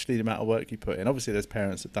that actually the amount of work you put in. Obviously, there's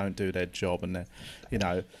parents that don't do their job, and they're,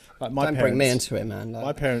 like my don't parents, bring me into it, man.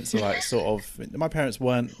 My parents are like my parents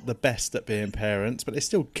weren't the best at being parents, but they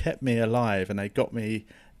still kept me alive, and they got me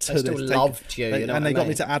to they still loved you, and they got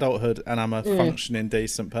me to adulthood, and I'm a functioning,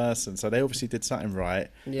 decent person. So they obviously did something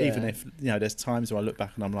right, even if there's times where I look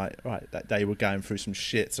back and I'm like, right, that they were going through some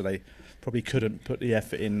shit, so they probably couldn't put the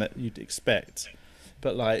effort in that you'd expect.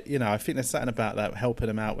 But I think there's something about that helping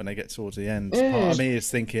them out when they get towards the end. Part of me is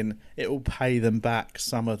thinking it will pay them back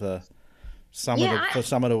some of the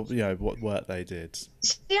what work they did.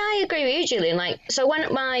 See, I agree with you, Julian. So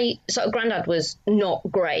when my sort of granddad was not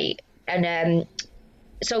great, and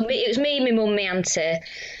so it was me, my mum, my auntie,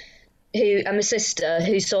 and my sister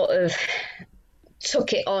who sort of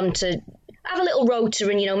took it on to have a little rota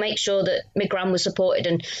and make sure that my gran was supported,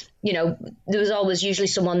 and there was always usually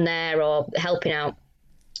someone there or helping out.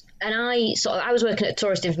 And I was working at a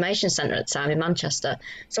tourist information centre at the time in Manchester.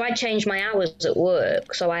 So I changed my hours at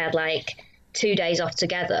work. So I had 2 days off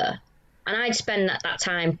together. And I'd spend that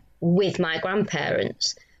time with my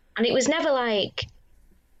grandparents. And it was never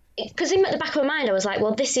because in the back of my mind, I was like,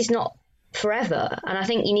 well, this is not forever. And I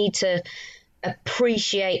think you need to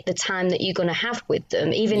appreciate the time that you're going to have with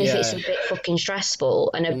them, even if it's a bit fucking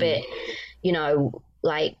stressful and a bit,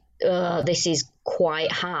 this is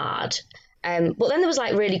quite hard. But then there was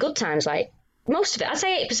really good times. Most of it, I'd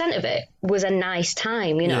say 8% of it was a nice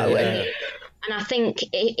time, And I think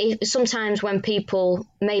sometimes when people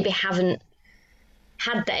maybe haven't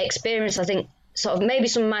had that experience, I think sort of maybe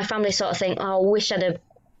some of my family sort of think, oh, I wish I'd have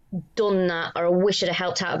done that, or I wish I'd have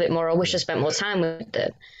helped out a bit more, or I wish I spent more time with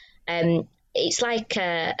them. It's I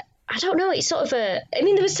don't know, it's sort of there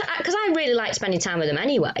was, because I really liked spending time with them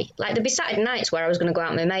anyway. There'd be Saturday nights where I was going to go out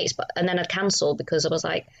with my mates, and then I'd cancel because I was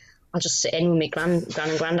like, I'll just sit in with my gran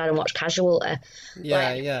and granddad and watch Casualty.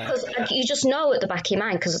 Yeah. Because you just know at the back of your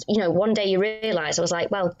mind, because, one day you realise, I was like,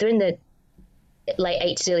 well, they're in the late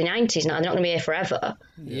 80s, early 90s now, they're not going to be here forever.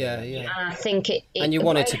 Yeah. And I think and you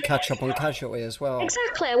wanted to catch up on Casualty as well.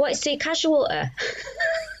 Exactly, I wanted to see Casualty.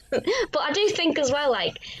 But I do think as well,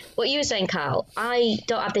 what you were saying, Carl, I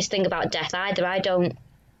don't have this thing about death either. I don't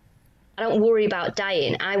worry about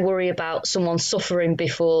dying. I worry about someone suffering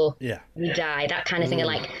before you die, that kind of thing.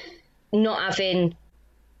 And not having,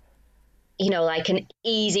 an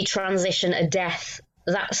easy transition to death.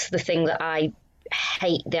 That's the thing that I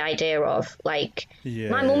hate the idea of. My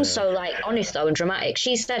mum's so honest though and dramatic.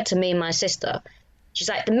 She said to me and my sister, she's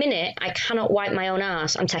like, the minute I cannot wipe my own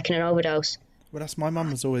ass, I'm taking an overdose. Well, that's my mum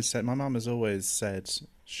has always said. My mum has always said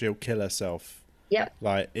she'll kill herself. Yep.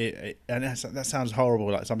 And that sounds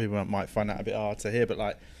horrible. Some people might find that a bit hard to hear, but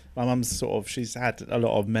my mum's she's had a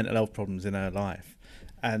lot of mental health problems in her life,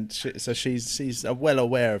 and she's well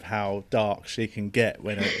aware of how dark she can get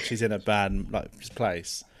when she's in a bad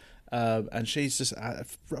place, and she's just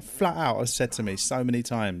flat out has said to me so many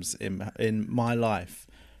times in my life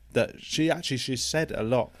that she said a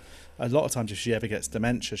lot of times if she ever gets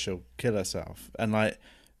dementia she'll kill herself, and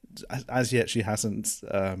as yet she hasn't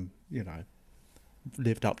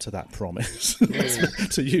lived up to that promise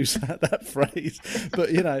to use that phrase, but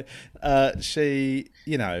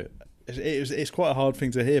it's quite a hard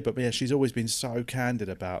thing to hear, but she's always been so candid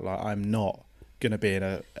about I'm not going to be in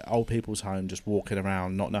a old people's home just walking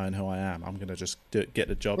around not knowing who I am. I'm going to just get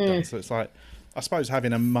the job done. So it's I suppose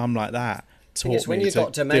having a mum like that taught when me you to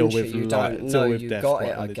got dementia, deal with you don't know you death got quite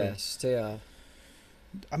it, I early. guess. Yeah.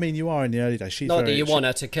 I mean, you are in the early days. She's not that you want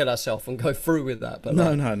her to kill herself and go through with that, but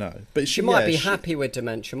no. But she might be happy with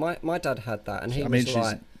dementia. My dad had that, and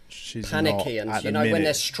she's panicky, and when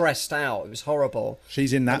they're stressed out, it was horrible.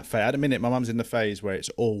 She's in that phase. At the minute, my mum's in the phase where it's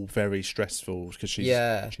all very stressful because she's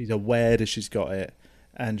aware that she's got it,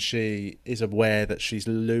 and she is aware that she's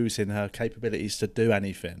losing her capabilities to do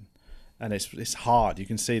anything. and it's hard. You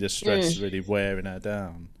can see the stress really wearing her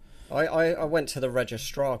down. I went to the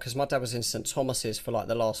registrar because my dad was in St Thomas's for like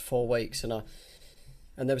the last 4 weeks, and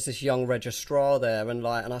there was this young registrar there, and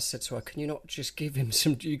I said to her, "Can you not just give him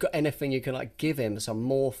some? You got anything you can like give him, some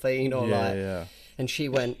morphine or Yeah. And she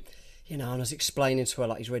went, and I was explaining to her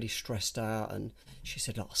like he's really stressed out, and she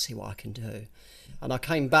said, "Look, I'll see what I can do." And I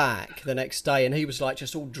came back the next day, and he was like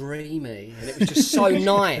just all dreamy, and it was just so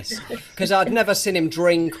nice because I'd never seen him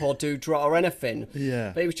drink or do drugs or anything.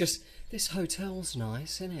 Yeah, but it was just. This hotel's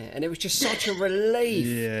nice, isn't it? And it was just such a relief.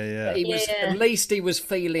 Yeah. He was, at least he was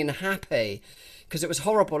feeling happy, because it was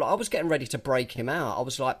horrible. I was getting ready to break him out. I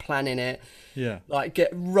was like planning it. Yeah. Like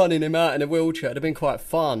running him out in a wheelchair. It'd have been quite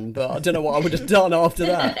fun, but I don't know what I would have done after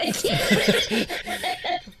that.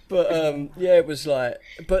 But it was like.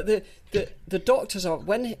 But the doctors are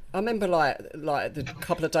I remember like the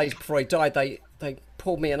couple of days before he died, they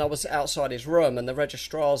pulled me and I was outside his room and the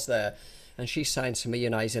registrar's there. And she's saying to me,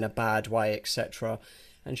 he's in a bad way, etc.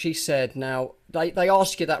 And she said, now, they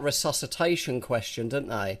ask you that resuscitation question, didn't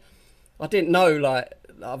they? I didn't know,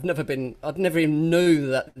 I'd never even knew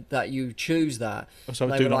that you choose that.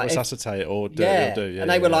 So do not resuscitate or do. Yeah, Yeah, and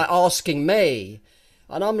they were like asking me.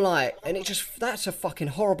 And I'm like, that's a fucking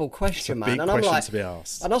horrible question, man. And I'm like, to be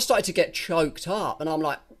asked. And I started to get choked up and I'm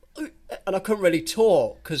like, and I couldn't really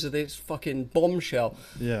talk because of this fucking bombshell.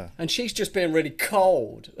 Yeah. And she's just being really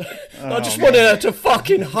cold. I just wanted her to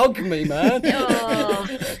fucking hug me, man.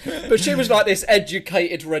 But she was like this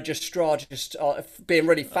educated registrar, just being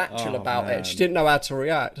really factual about it. She didn't know how to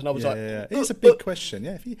react. And I was it's a big question.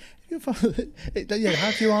 Yeah. How do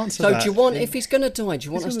you answer that? So do you want, if he's going to die, do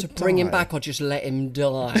you want us to bring him back or just let him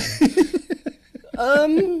die?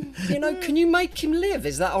 Can you make him live?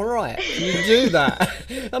 Is that all right? Can you do that?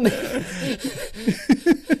 I mean,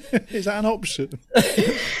 is that an option?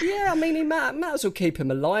 Yeah, I mean, he might as well keep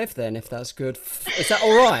him alive then, if that's good. Is that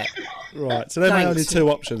all right? Right. So there are only two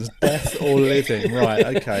options: death or living. Right.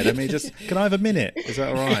 Okay. Can I have a minute? Is that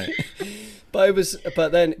all right?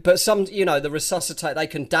 But some, the resuscitate, they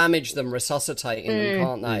can damage them resuscitating them,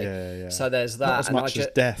 can't they? Yeah. So there's that. Not as much as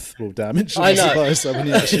death will damage them, I know. suppose. So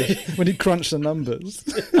when you crunch the numbers.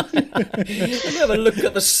 Let me have a look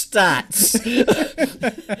at the stats.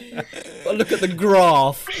 Look at the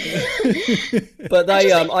graph. But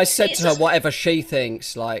I said to her, whatever she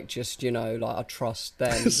thinks, I trust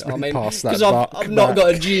them. I mean, because I've not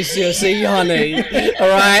got a GCSE, honey. All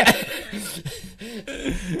right.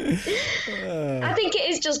 I think it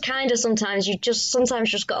is just kind of sometimes you just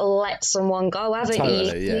got to let someone go, haven't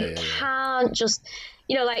you? You can't just,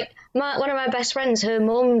 like one of my best friends, her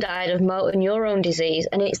mum died of motor neurone disease,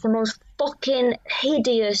 and it's the most fucking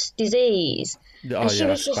hideous disease. Oh, yeah,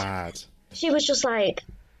 that's bad. She was just like,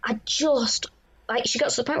 she got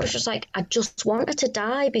to the point where she was like, I just want her to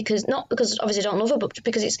die not because obviously I don't love her, but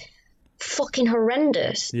because it's fucking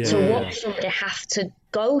horrendous to watch somebody have to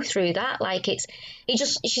go through that. It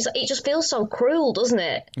just feels so cruel, doesn't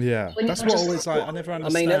it? Yeah, that's what always I never understand. I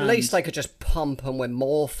mean, at least they could just pump them with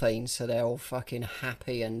morphine so they're all fucking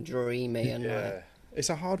happy and dreamy and it's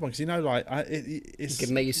a hard one because it's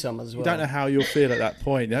give me some as well. You don't know how you'll feel at that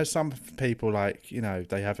point. Some people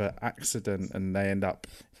they have an accident and they end up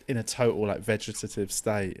in a total vegetative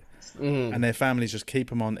state, and their families just keep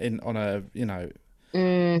them on a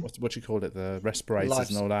what do you call it, the respirators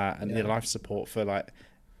and all that, and life support for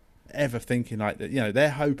ever thinking that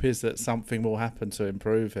their hope is that something will happen to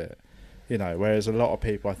improve it, whereas a lot of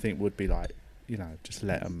people I think would be just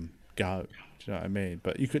let them go. Do you know what I mean?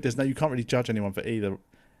 But you can't really judge anyone for either.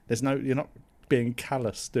 You're not being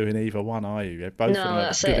callous doing either one, are you? Both of them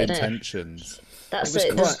have good intentions. That's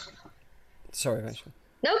it. Sorry, Rachel.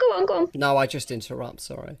 No, go on. No, I just interrupt.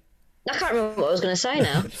 Sorry. I can't remember what I was going to say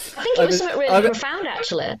now. I think it was something really profound,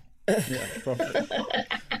 actually. Yeah, probably.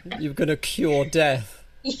 You're going to cure death.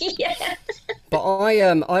 Yeah. But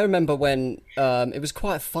I remember when it was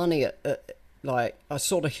quite funny. I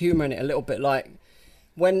saw the humour in it a little bit.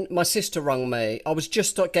 When my sister rang me, I was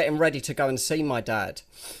just getting ready to go and see my dad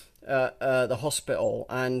at the hospital,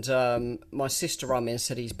 and my sister rang me and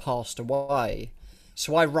said he's passed away.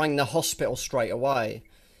 So I rang the hospital straight away,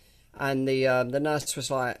 and the nurse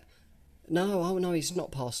was like, no, he's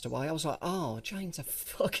not passed away. I was like, oh, Jane's a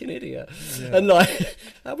fucking idiot. Yeah. And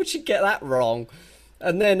how would she get that wrong?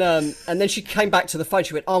 And then she came back to the phone.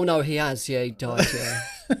 She went, oh no, he has. Yeah, he died. Yeah.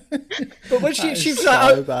 But when she was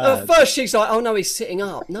like, at first she's like, oh no, he's sitting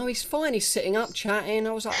up. No, he's fine. He's sitting up, chatting.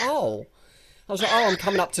 I was like, oh, I'm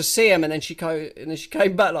coming up to see him. And then she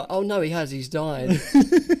came back like, oh no, he has. He's died.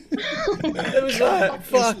 It was like,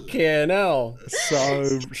 fucking hell.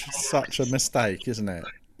 So such a mistake, isn't it?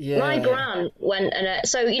 My gran went and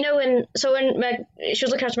when she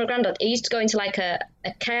was looking after my granddad, he used to go into like a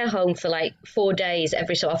care home for like 4 days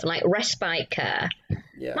every so often, like respite care.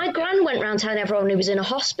 Yeah. My gran went around telling everyone he was in a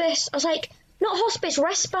hospice. I was like, not hospice,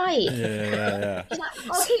 respite. Yeah. She's like,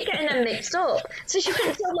 I keep getting them mixed up. So she went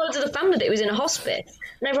and told loads of the family that he was in a hospice,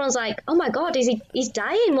 and everyone's like, oh my god, he's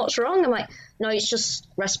dying? What's wrong? I'm like, no, it's just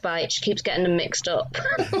respite. She keeps getting them mixed up.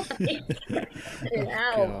 God.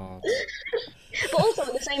 But also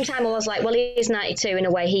at the same time, I was like, well, he is 92. In a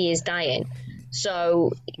way, he is dying.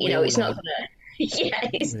 So, it's not going to... Yeah,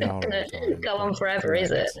 it's not going to go on forever,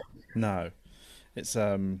 is it? No. It's...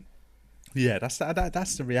 that's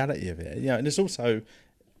the reality of it. And it's also...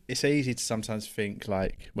 It's easy to sometimes think,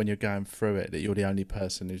 like, when you're going through it, that you're the only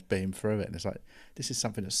person who's been through it. And it's like, this is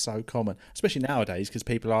something that's so common, especially nowadays, because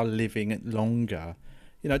people are living it longer.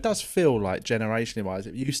 It does feel like, generationally wise,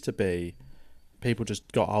 it used to be people just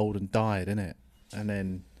got old and died, innit?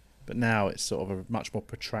 But now it's sort of a much more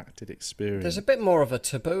protracted experience. There's a bit more of a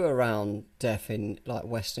taboo around death in like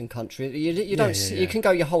Western countries. You don't see, you can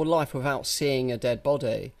go your whole life without seeing a dead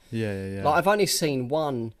body. Yeah. Like I've only seen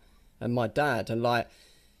one, and my dad, and like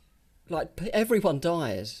everyone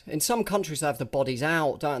dies. In some countries they have the bodies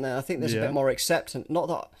out, don't they? I think there's a bit more acceptance. Not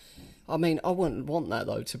that. I mean, I wouldn't want that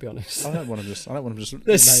though, to be honest. I don't want them just.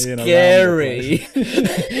 They're scary.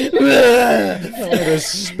 There's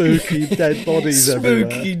spooky dead bodies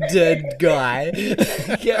everywhere. Spooky dead guy.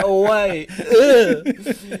 Get away.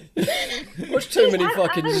 Watch too many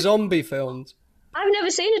fucking zombie films. I've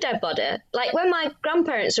never seen a dead body. Like when my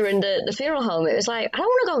grandparents were in the funeral home, it was like, I don't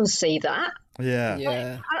want to go and see that. Yeah.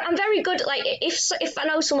 Yeah. I'm very good. Like if I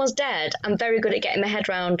know someone's dead, I'm very good at getting my head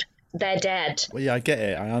around. They're dead. Well, yeah, I get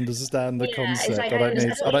it. I understand the concept. Like, I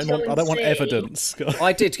don't want evidence.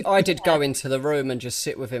 I did go into the room and just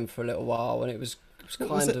sit with him for a little while, and it was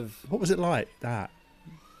What was it like? That.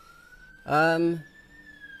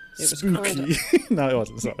 It was spooky. kind of... No, it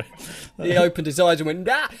wasn't. Sorry. He opened his eyes and went,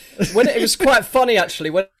 nah! When it was quite funny, actually,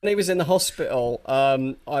 when he was in the hospital,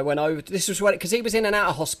 I went over... This was when... Because he was in and out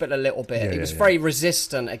of hospital a little bit. He was very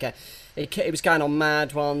resistant again. He was going on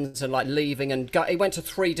mad ones and, like, leaving. And he went to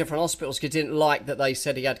 3 different hospitals because he didn't like that they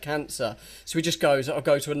said he had cancer. So he just goes, I'll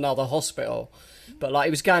go to another hospital. But, like,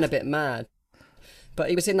 he was going a bit mad. But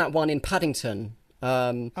he was in that one in Paddington.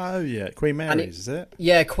 Queen Mary's, is it?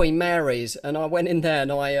 Yeah, Queen Mary's, and I went in there,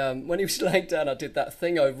 and I when he was laying down, I did that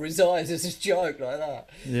thing over his eyes as a joke, like that.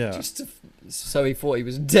 Yeah. So he thought he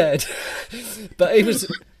was dead, but he was.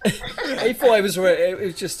 He thought it was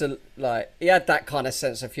just he had that kind of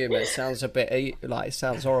sense of humour. It sounds a bit it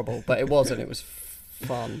sounds horrible, but it wasn't. It was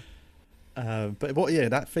fun.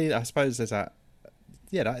 That feeling. I suppose there's that.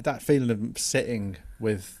 Yeah, that feeling of sitting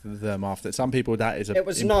with them after. Some people, that is an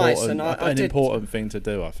important thing to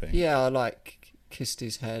do, I think. Yeah, I kissed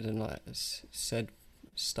his head and said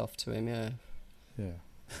stuff to him. Yeah.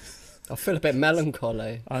 I feel a bit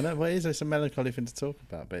melancholy. I know, but it's a melancholy thing to talk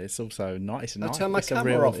about, but it's also nice. I'll turn my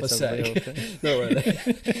camera off a sec. Not really.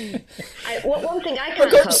 One thing I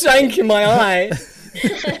can't. I got sank in my eye.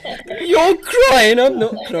 You're crying. I'm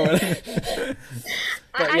not crying.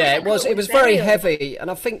 But yeah, it was very heavy,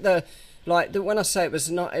 and I think when I say it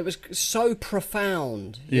was so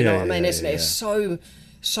profound. You know what I mean? Isn't it? It's so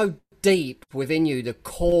deep within you. The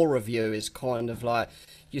core of you is kind of like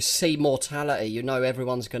you see mortality. You know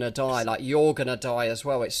everyone's gonna die. Like you're gonna die as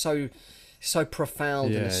well. It's so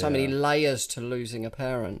profound, and there's so many layers to losing a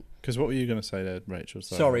parent. Because what were you gonna say there, Rachel?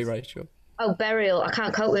 Sorry, Rachel. Oh, burial. I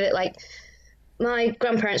can't cope with it. Like my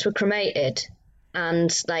grandparents were cremated.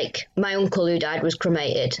 And like my uncle who died was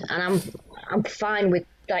cremated, and I'm fine with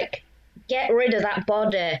get rid of that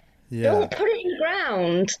body. Yeah. Don't put it in the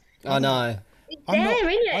ground. I know.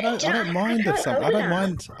 I don't mind if something. I don't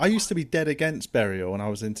mind. I used to be dead against burial when I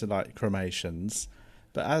was into cremations,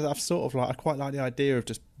 but as I've sort of I quite like the idea of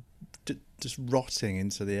just rotting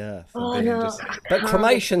into the earth. But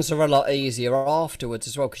cremations are a lot easier afterwards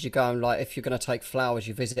as well, because you go and if you're going to take flowers,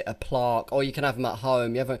 you visit a plaque, or you can have them at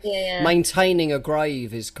home. You have maintaining a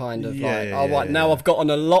grave is kind of now I've got an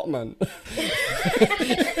allotment.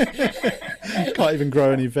 Can't even grow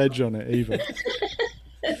any veg on it either.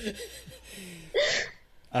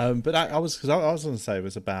 But I was going to say it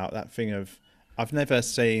was about that thing of I've never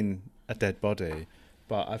seen a dead body,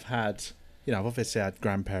 but I've had. I've obviously had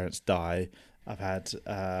grandparents die. I've had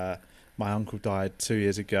my uncle died 2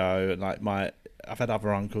 years ago. I've had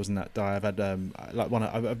other uncles and that die. I've had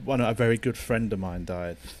a very good friend of mine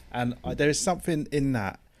died, and there is something in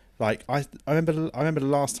that. I remember the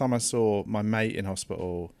last time I saw my mate in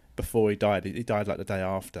hospital before he died. He died the day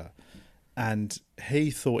after, and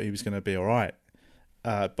he thought he was going to be all right.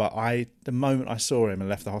 But the moment I saw him and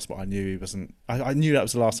left the hospital, I knew he wasn't. I knew that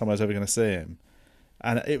was the last time I was ever going to see him,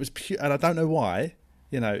 and it was pure. And I don't know why.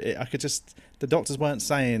 I could just. The doctors weren't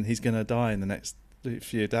saying he's going to die in the next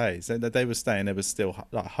few days. They were saying there was still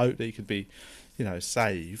like hope that he could be,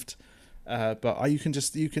 saved. But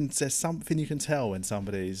there's something you can tell when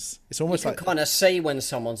somebody's. It's almost you like kind of see when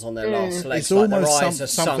someone's on their last legs. It's like almost their eyes are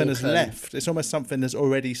something has sunken. left. It's almost something that's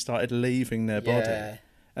already started leaving their body. Yeah.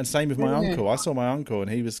 And same with my uncle. I saw my uncle, and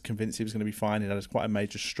he was convinced he was going to be fine. He had quite a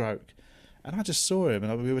major stroke, and I just saw him,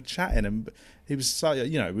 and we were chatting, and he was so,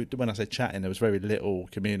 when I say chatting, there was very little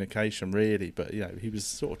communication really, but he was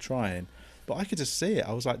sort of trying. But I could just see it.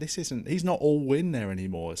 I was like, he's not all in there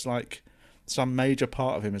anymore. It's like some major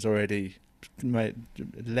part of him has already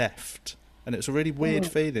left, and it's a really weird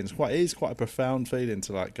feeling. It is quite a profound feeling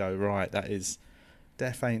to like go, right,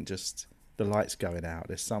 death ain't just the lights going out.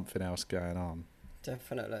 There's something else going on.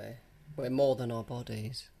 Definitely. We're more than our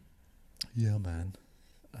bodies. Yeah, man.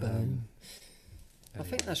 I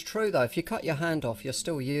think that's true, though. If you cut your hand off, you're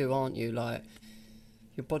still you, aren't you? Like,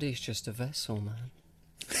 your body's just a vessel, man.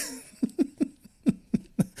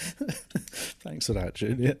 Thanks for that,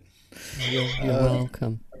 Juliet. You're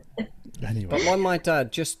welcome. Anyway. But when my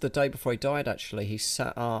dad, just the day before he died, actually, he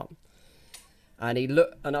sat up. And he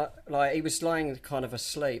looked, and he was lying kind of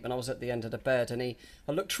asleep, and I was at the end of the bed, and I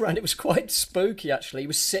looked around. It was quite spooky, actually. He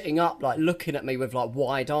was sitting up, like looking at me with like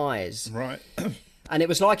wide eyes, right? And it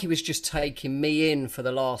was like he was just taking me in for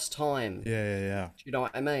the last time. Yeah. Do you know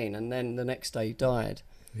what I mean? And then the next day he died.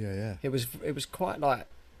 Yeah. It was quite like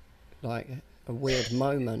a weird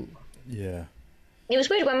moment. Yeah. It was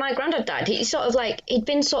weird when my granddad died. He sort of like he'd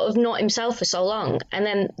been sort of not himself for so long, and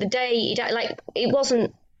then the day he died, like it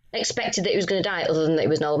wasn't expected that he was going to die, other than that he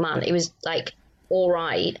was an old man. It was like all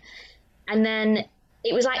right, and then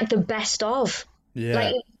it was like the best of. Yeah. Like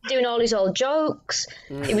he was doing all his old jokes.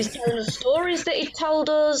 He was telling us stories that he'd told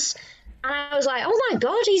us, and I was like, oh my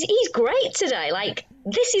god, he's great today. Like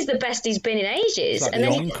this is the best he's been in ages. It's like and the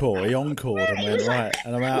then encore. He encored and went right,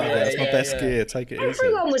 and I'm out of there. It's my best gear. Take it easy.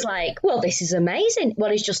 Everyone was like, well, this is amazing.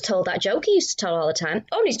 Well, he's just told that joke he used to tell all the time.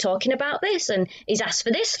 Oh, and he's talking about this, and he's asked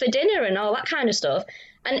for this for dinner and all that kind of stuff.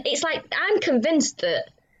 And it's like, I'm convinced that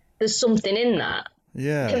there's something in that.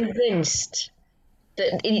 Yeah. Convinced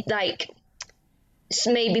that,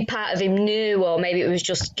 maybe part of him knew, or maybe it was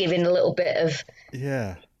just giving a little bit of,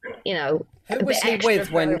 yeah. Who was he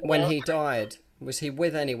with when he died? Was he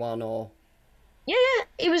with anyone, or? Yeah,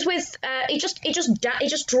 he was with. He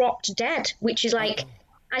just dropped dead, which is like,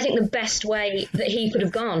 I think the best way that he could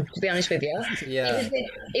have gone. To be honest with you, yeah.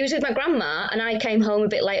 He was with my grandma, and I came home a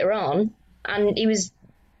bit later on, and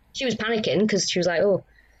she was panicking because she was like, "Oh,"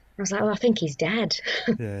 I was like, "Well, I think he's dead."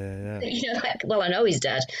 Yeah. Well, I know he's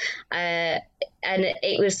dead, and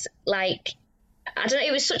it was like, I don't know.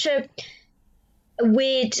 It was such a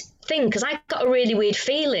weird thing because I got a really weird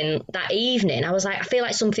feeling that evening. I was like, I feel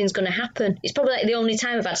like something's going to happen. It's probably like the only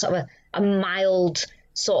time I've had sort of a mild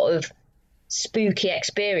sort of spooky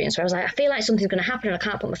experience where I was like, I feel like something's going to happen and I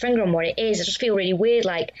can't put my finger on what it is. I just feel really weird,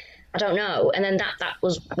 like I don't know. And then that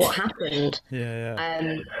was what happened.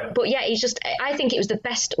 Yeah. But yeah, I think it was the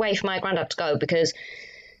best way for my granddad to go, because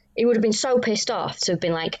he would have been so pissed off to have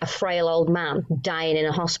been like a frail old man dying in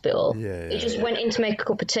a hospital. He just went in to make a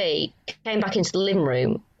cup of tea, came back into the living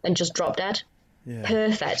room and just dropped dead. Yeah.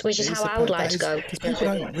 Perfect, which is how I would like to go. Because people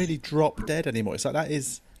don't really drop dead anymore. It's like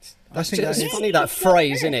It's funny, that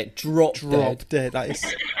phrase, isn't it? Drop dead.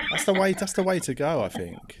 That's the way to go. I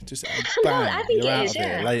think. Just bang, I think you're it out is, of here.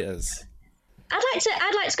 yeah. Laters.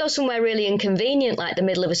 I'd like to go somewhere really inconvenient, like the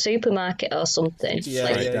middle of a supermarket or something.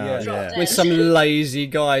 Yeah. With some lazy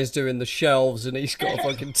guys doing the shelves, and he's got to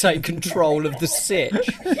fucking take control of the sitch.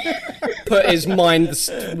 Put his mind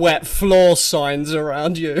wet floor signs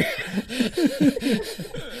around you.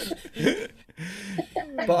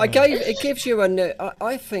 But it gives you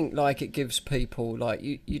I think like it gives people, like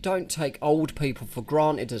you don't take old people for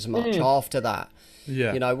granted as much after that.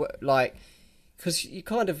 Yeah. Like, because you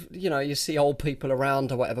kind of, you see old people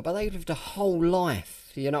around or whatever, but they've lived a whole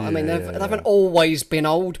life. You know what I mean? They haven't always been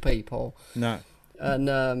old people. No.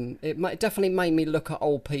 And it definitely made me look at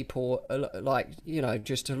old people like,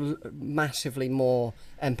 just massively more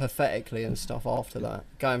empathetically and stuff after that,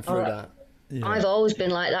 going through that. Yeah. I've always been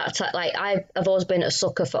like that. Like I've always been a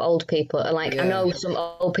sucker for old people, and I know some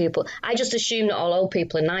old people. I just assume that all old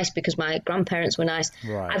people are nice because my grandparents were nice.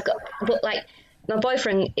 Right. But like my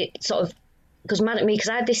boyfriend, it sort of goes mad at me because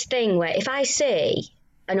I have this thing where if I see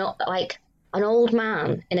an old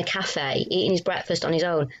man in a cafe eating his breakfast on his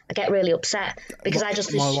own, I get really upset because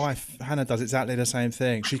my wife Hannah does exactly the same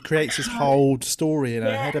thing. She creates this whole story in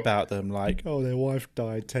her head about them, like, oh, their wife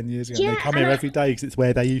died 10 years ago. And they come here every day because it's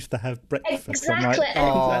where they used to have breakfast. Exactly.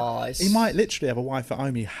 I'm like, he might literally have a wife at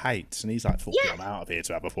home he hates, and he's like, fuck you, I'm out of here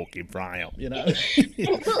to have a fucking fry up, you know.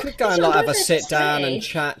 Could go and like have a sit down and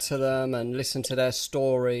chat to them and listen to their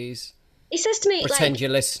stories. He says to me, pretend you're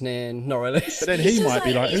listening, not really. But then he might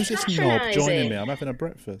be like, who's this knob joining me? I'm having a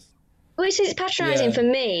breakfast. Well, it's patronising for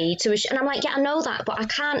me and I'm like, yeah, I know that, but I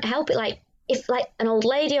can't help it. Like, if like an old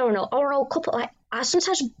lady or an old couple, like, I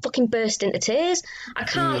sometimes fucking burst into tears. I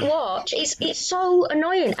can't watch. It's so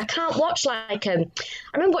annoying. I can't watch like I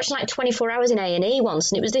remember watching like 24 Hours in A&E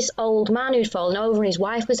once, and it was this old man who'd fallen over and his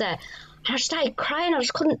wife was there, and I just started crying. I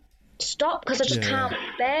just couldn't stop because I just can't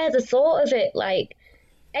bear the thought of it. Like,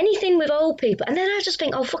 anything with old people. And then I just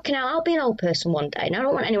think, oh, fucking hell, I'll be an old person one day. And I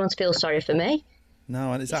don't want anyone to feel sorry for me.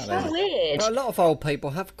 No, exactly. It's so weird. But a lot of old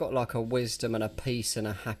people have got like a wisdom and a peace and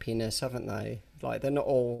a happiness, haven't they? Like, they're not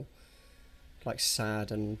all like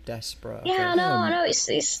sad and desperate. Yeah, I know. It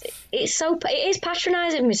is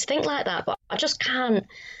patronising me to think like that, but I just can't.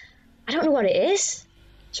 I don't know what it is.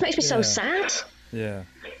 It just makes me so sad. Yeah.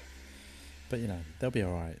 But, you know, they'll be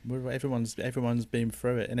all right. Everyone's been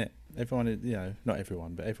through it, innit? Everyone, you know, not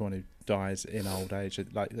everyone, but everyone who dies in old age,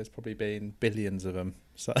 like, there's probably been billions of them.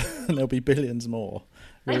 So there'll be billions more.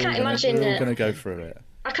 We're all going to go through it.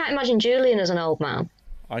 I can't imagine Julian as an old man.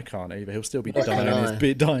 I can't either. He'll still be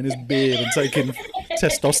dyeing his beard and taking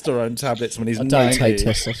testosterone tablets when he's 90. Don't take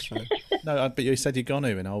testosterone. No, but you said you're going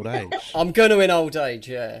to in old age. I'm going to in old age,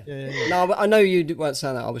 yeah. No, I know you weren't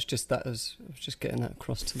saying that. I was just getting that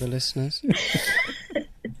across to the listeners.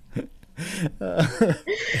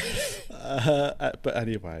 But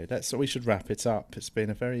anyway, we should wrap it up. It's been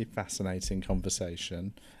a very fascinating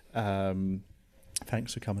conversation.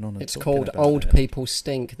 Thanks for coming on. It's called Old People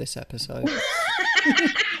Stink, this episode.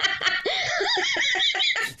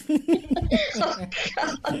 Oh,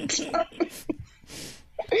 God.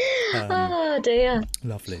 Oh, dear.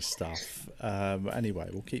 Lovely stuff. Anyway,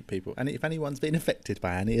 we'll keep people. And if anyone's been affected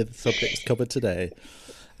by any of the subjects covered today,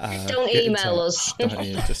 don't email us.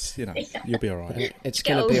 Just, you know, you'll be all right. It's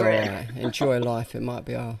going to be all right. Enjoy life. It might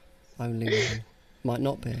be our only one. Might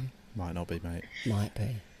not be. Might not be, mate. Might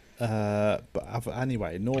be. But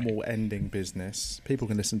anyway, normal ending business. People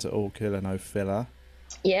can listen to All Killer No Filler.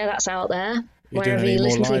 Yeah, that's out there. You're doing any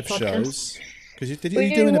more live shows? Because are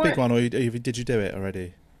you doing a big one, or did you do it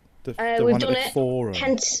already? We've done it. Forum.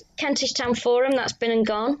 Kentish Town Forum. That's been and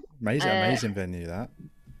gone. Amazing venue, that.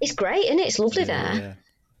 It's great, isn't it? It's lovely there.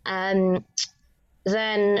 Yeah.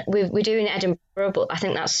 Then we're doing Edinburgh, but I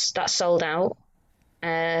think that's sold out.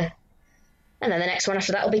 And then the next one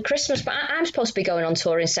after that will be Christmas. But I'm supposed to be going on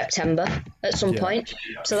tour in September at some point,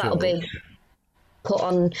 so that'll be put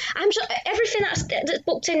on. Everything that's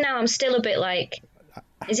booked in now. I'm still a bit like,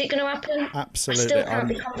 is it going to happen? Absolutely. I still can't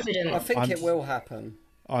be confident. I think it will happen.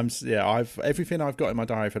 Everything I've got in my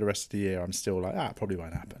diary for the rest of the year, I'm still like, it probably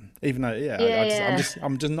won't happen. Even though,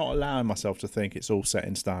 I'm just not allowing myself to think it's all set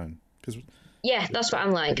in stone. That's what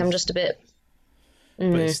I'm like. I'm just a bit.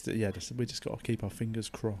 But we just got to keep our fingers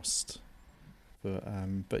crossed. But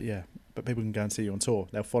people can go and see you on tour.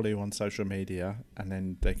 They'll follow you on social media, and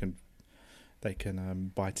then they can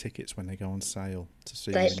buy tickets when they go on sale to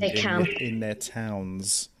see you in their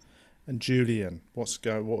towns. And Julian, what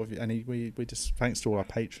have you? We just thanks to all our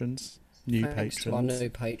patrons, Thanks to our new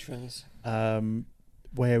patrons.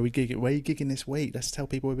 Where are you gigging this week? Let's tell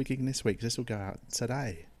people where we're gigging this week, because this will go out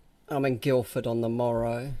today. I'm in Guildford on the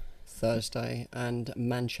morrow, Thursday, and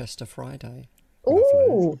Manchester Friday.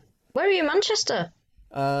 Ooh, where are you in Manchester?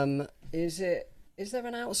 Is there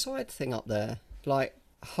an outside thing up there, like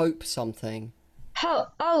Hope something?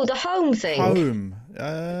 The home thing. Home.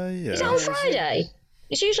 Yeah. Is it on Friday?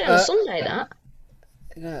 It's usually on a Sunday, that.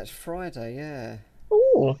 No, it's Friday, yeah.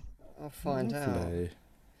 Ooh. I'll find out. I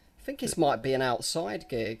think it might be an outside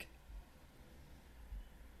gig.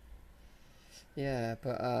 Yeah,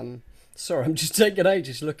 but, sorry, I'm just taking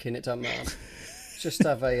ages looking, it doesn't matter. Just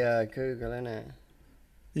have a Google, innit?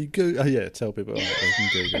 You go, tell people they can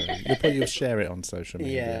Google it. You'll share it on social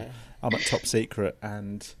media. Yeah. I'm at Top Secret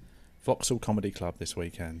and Vauxhall Comedy Club this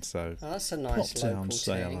weekend, so that's a nice pop down,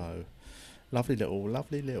 say hello. Lovely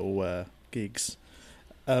little gigs.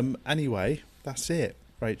 Anyway, that's it.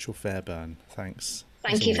 Rachel Fairburn, thanks.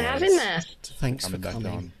 Thank you for having me. Thanks for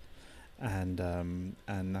coming. And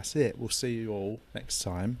that's it. We'll see you all next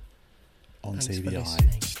time on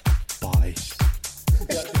TVI. Bye.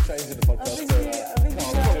 We're actually changing the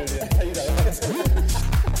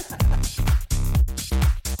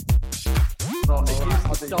podcast.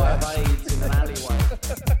 Die of AIDS in an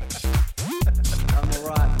alleyway.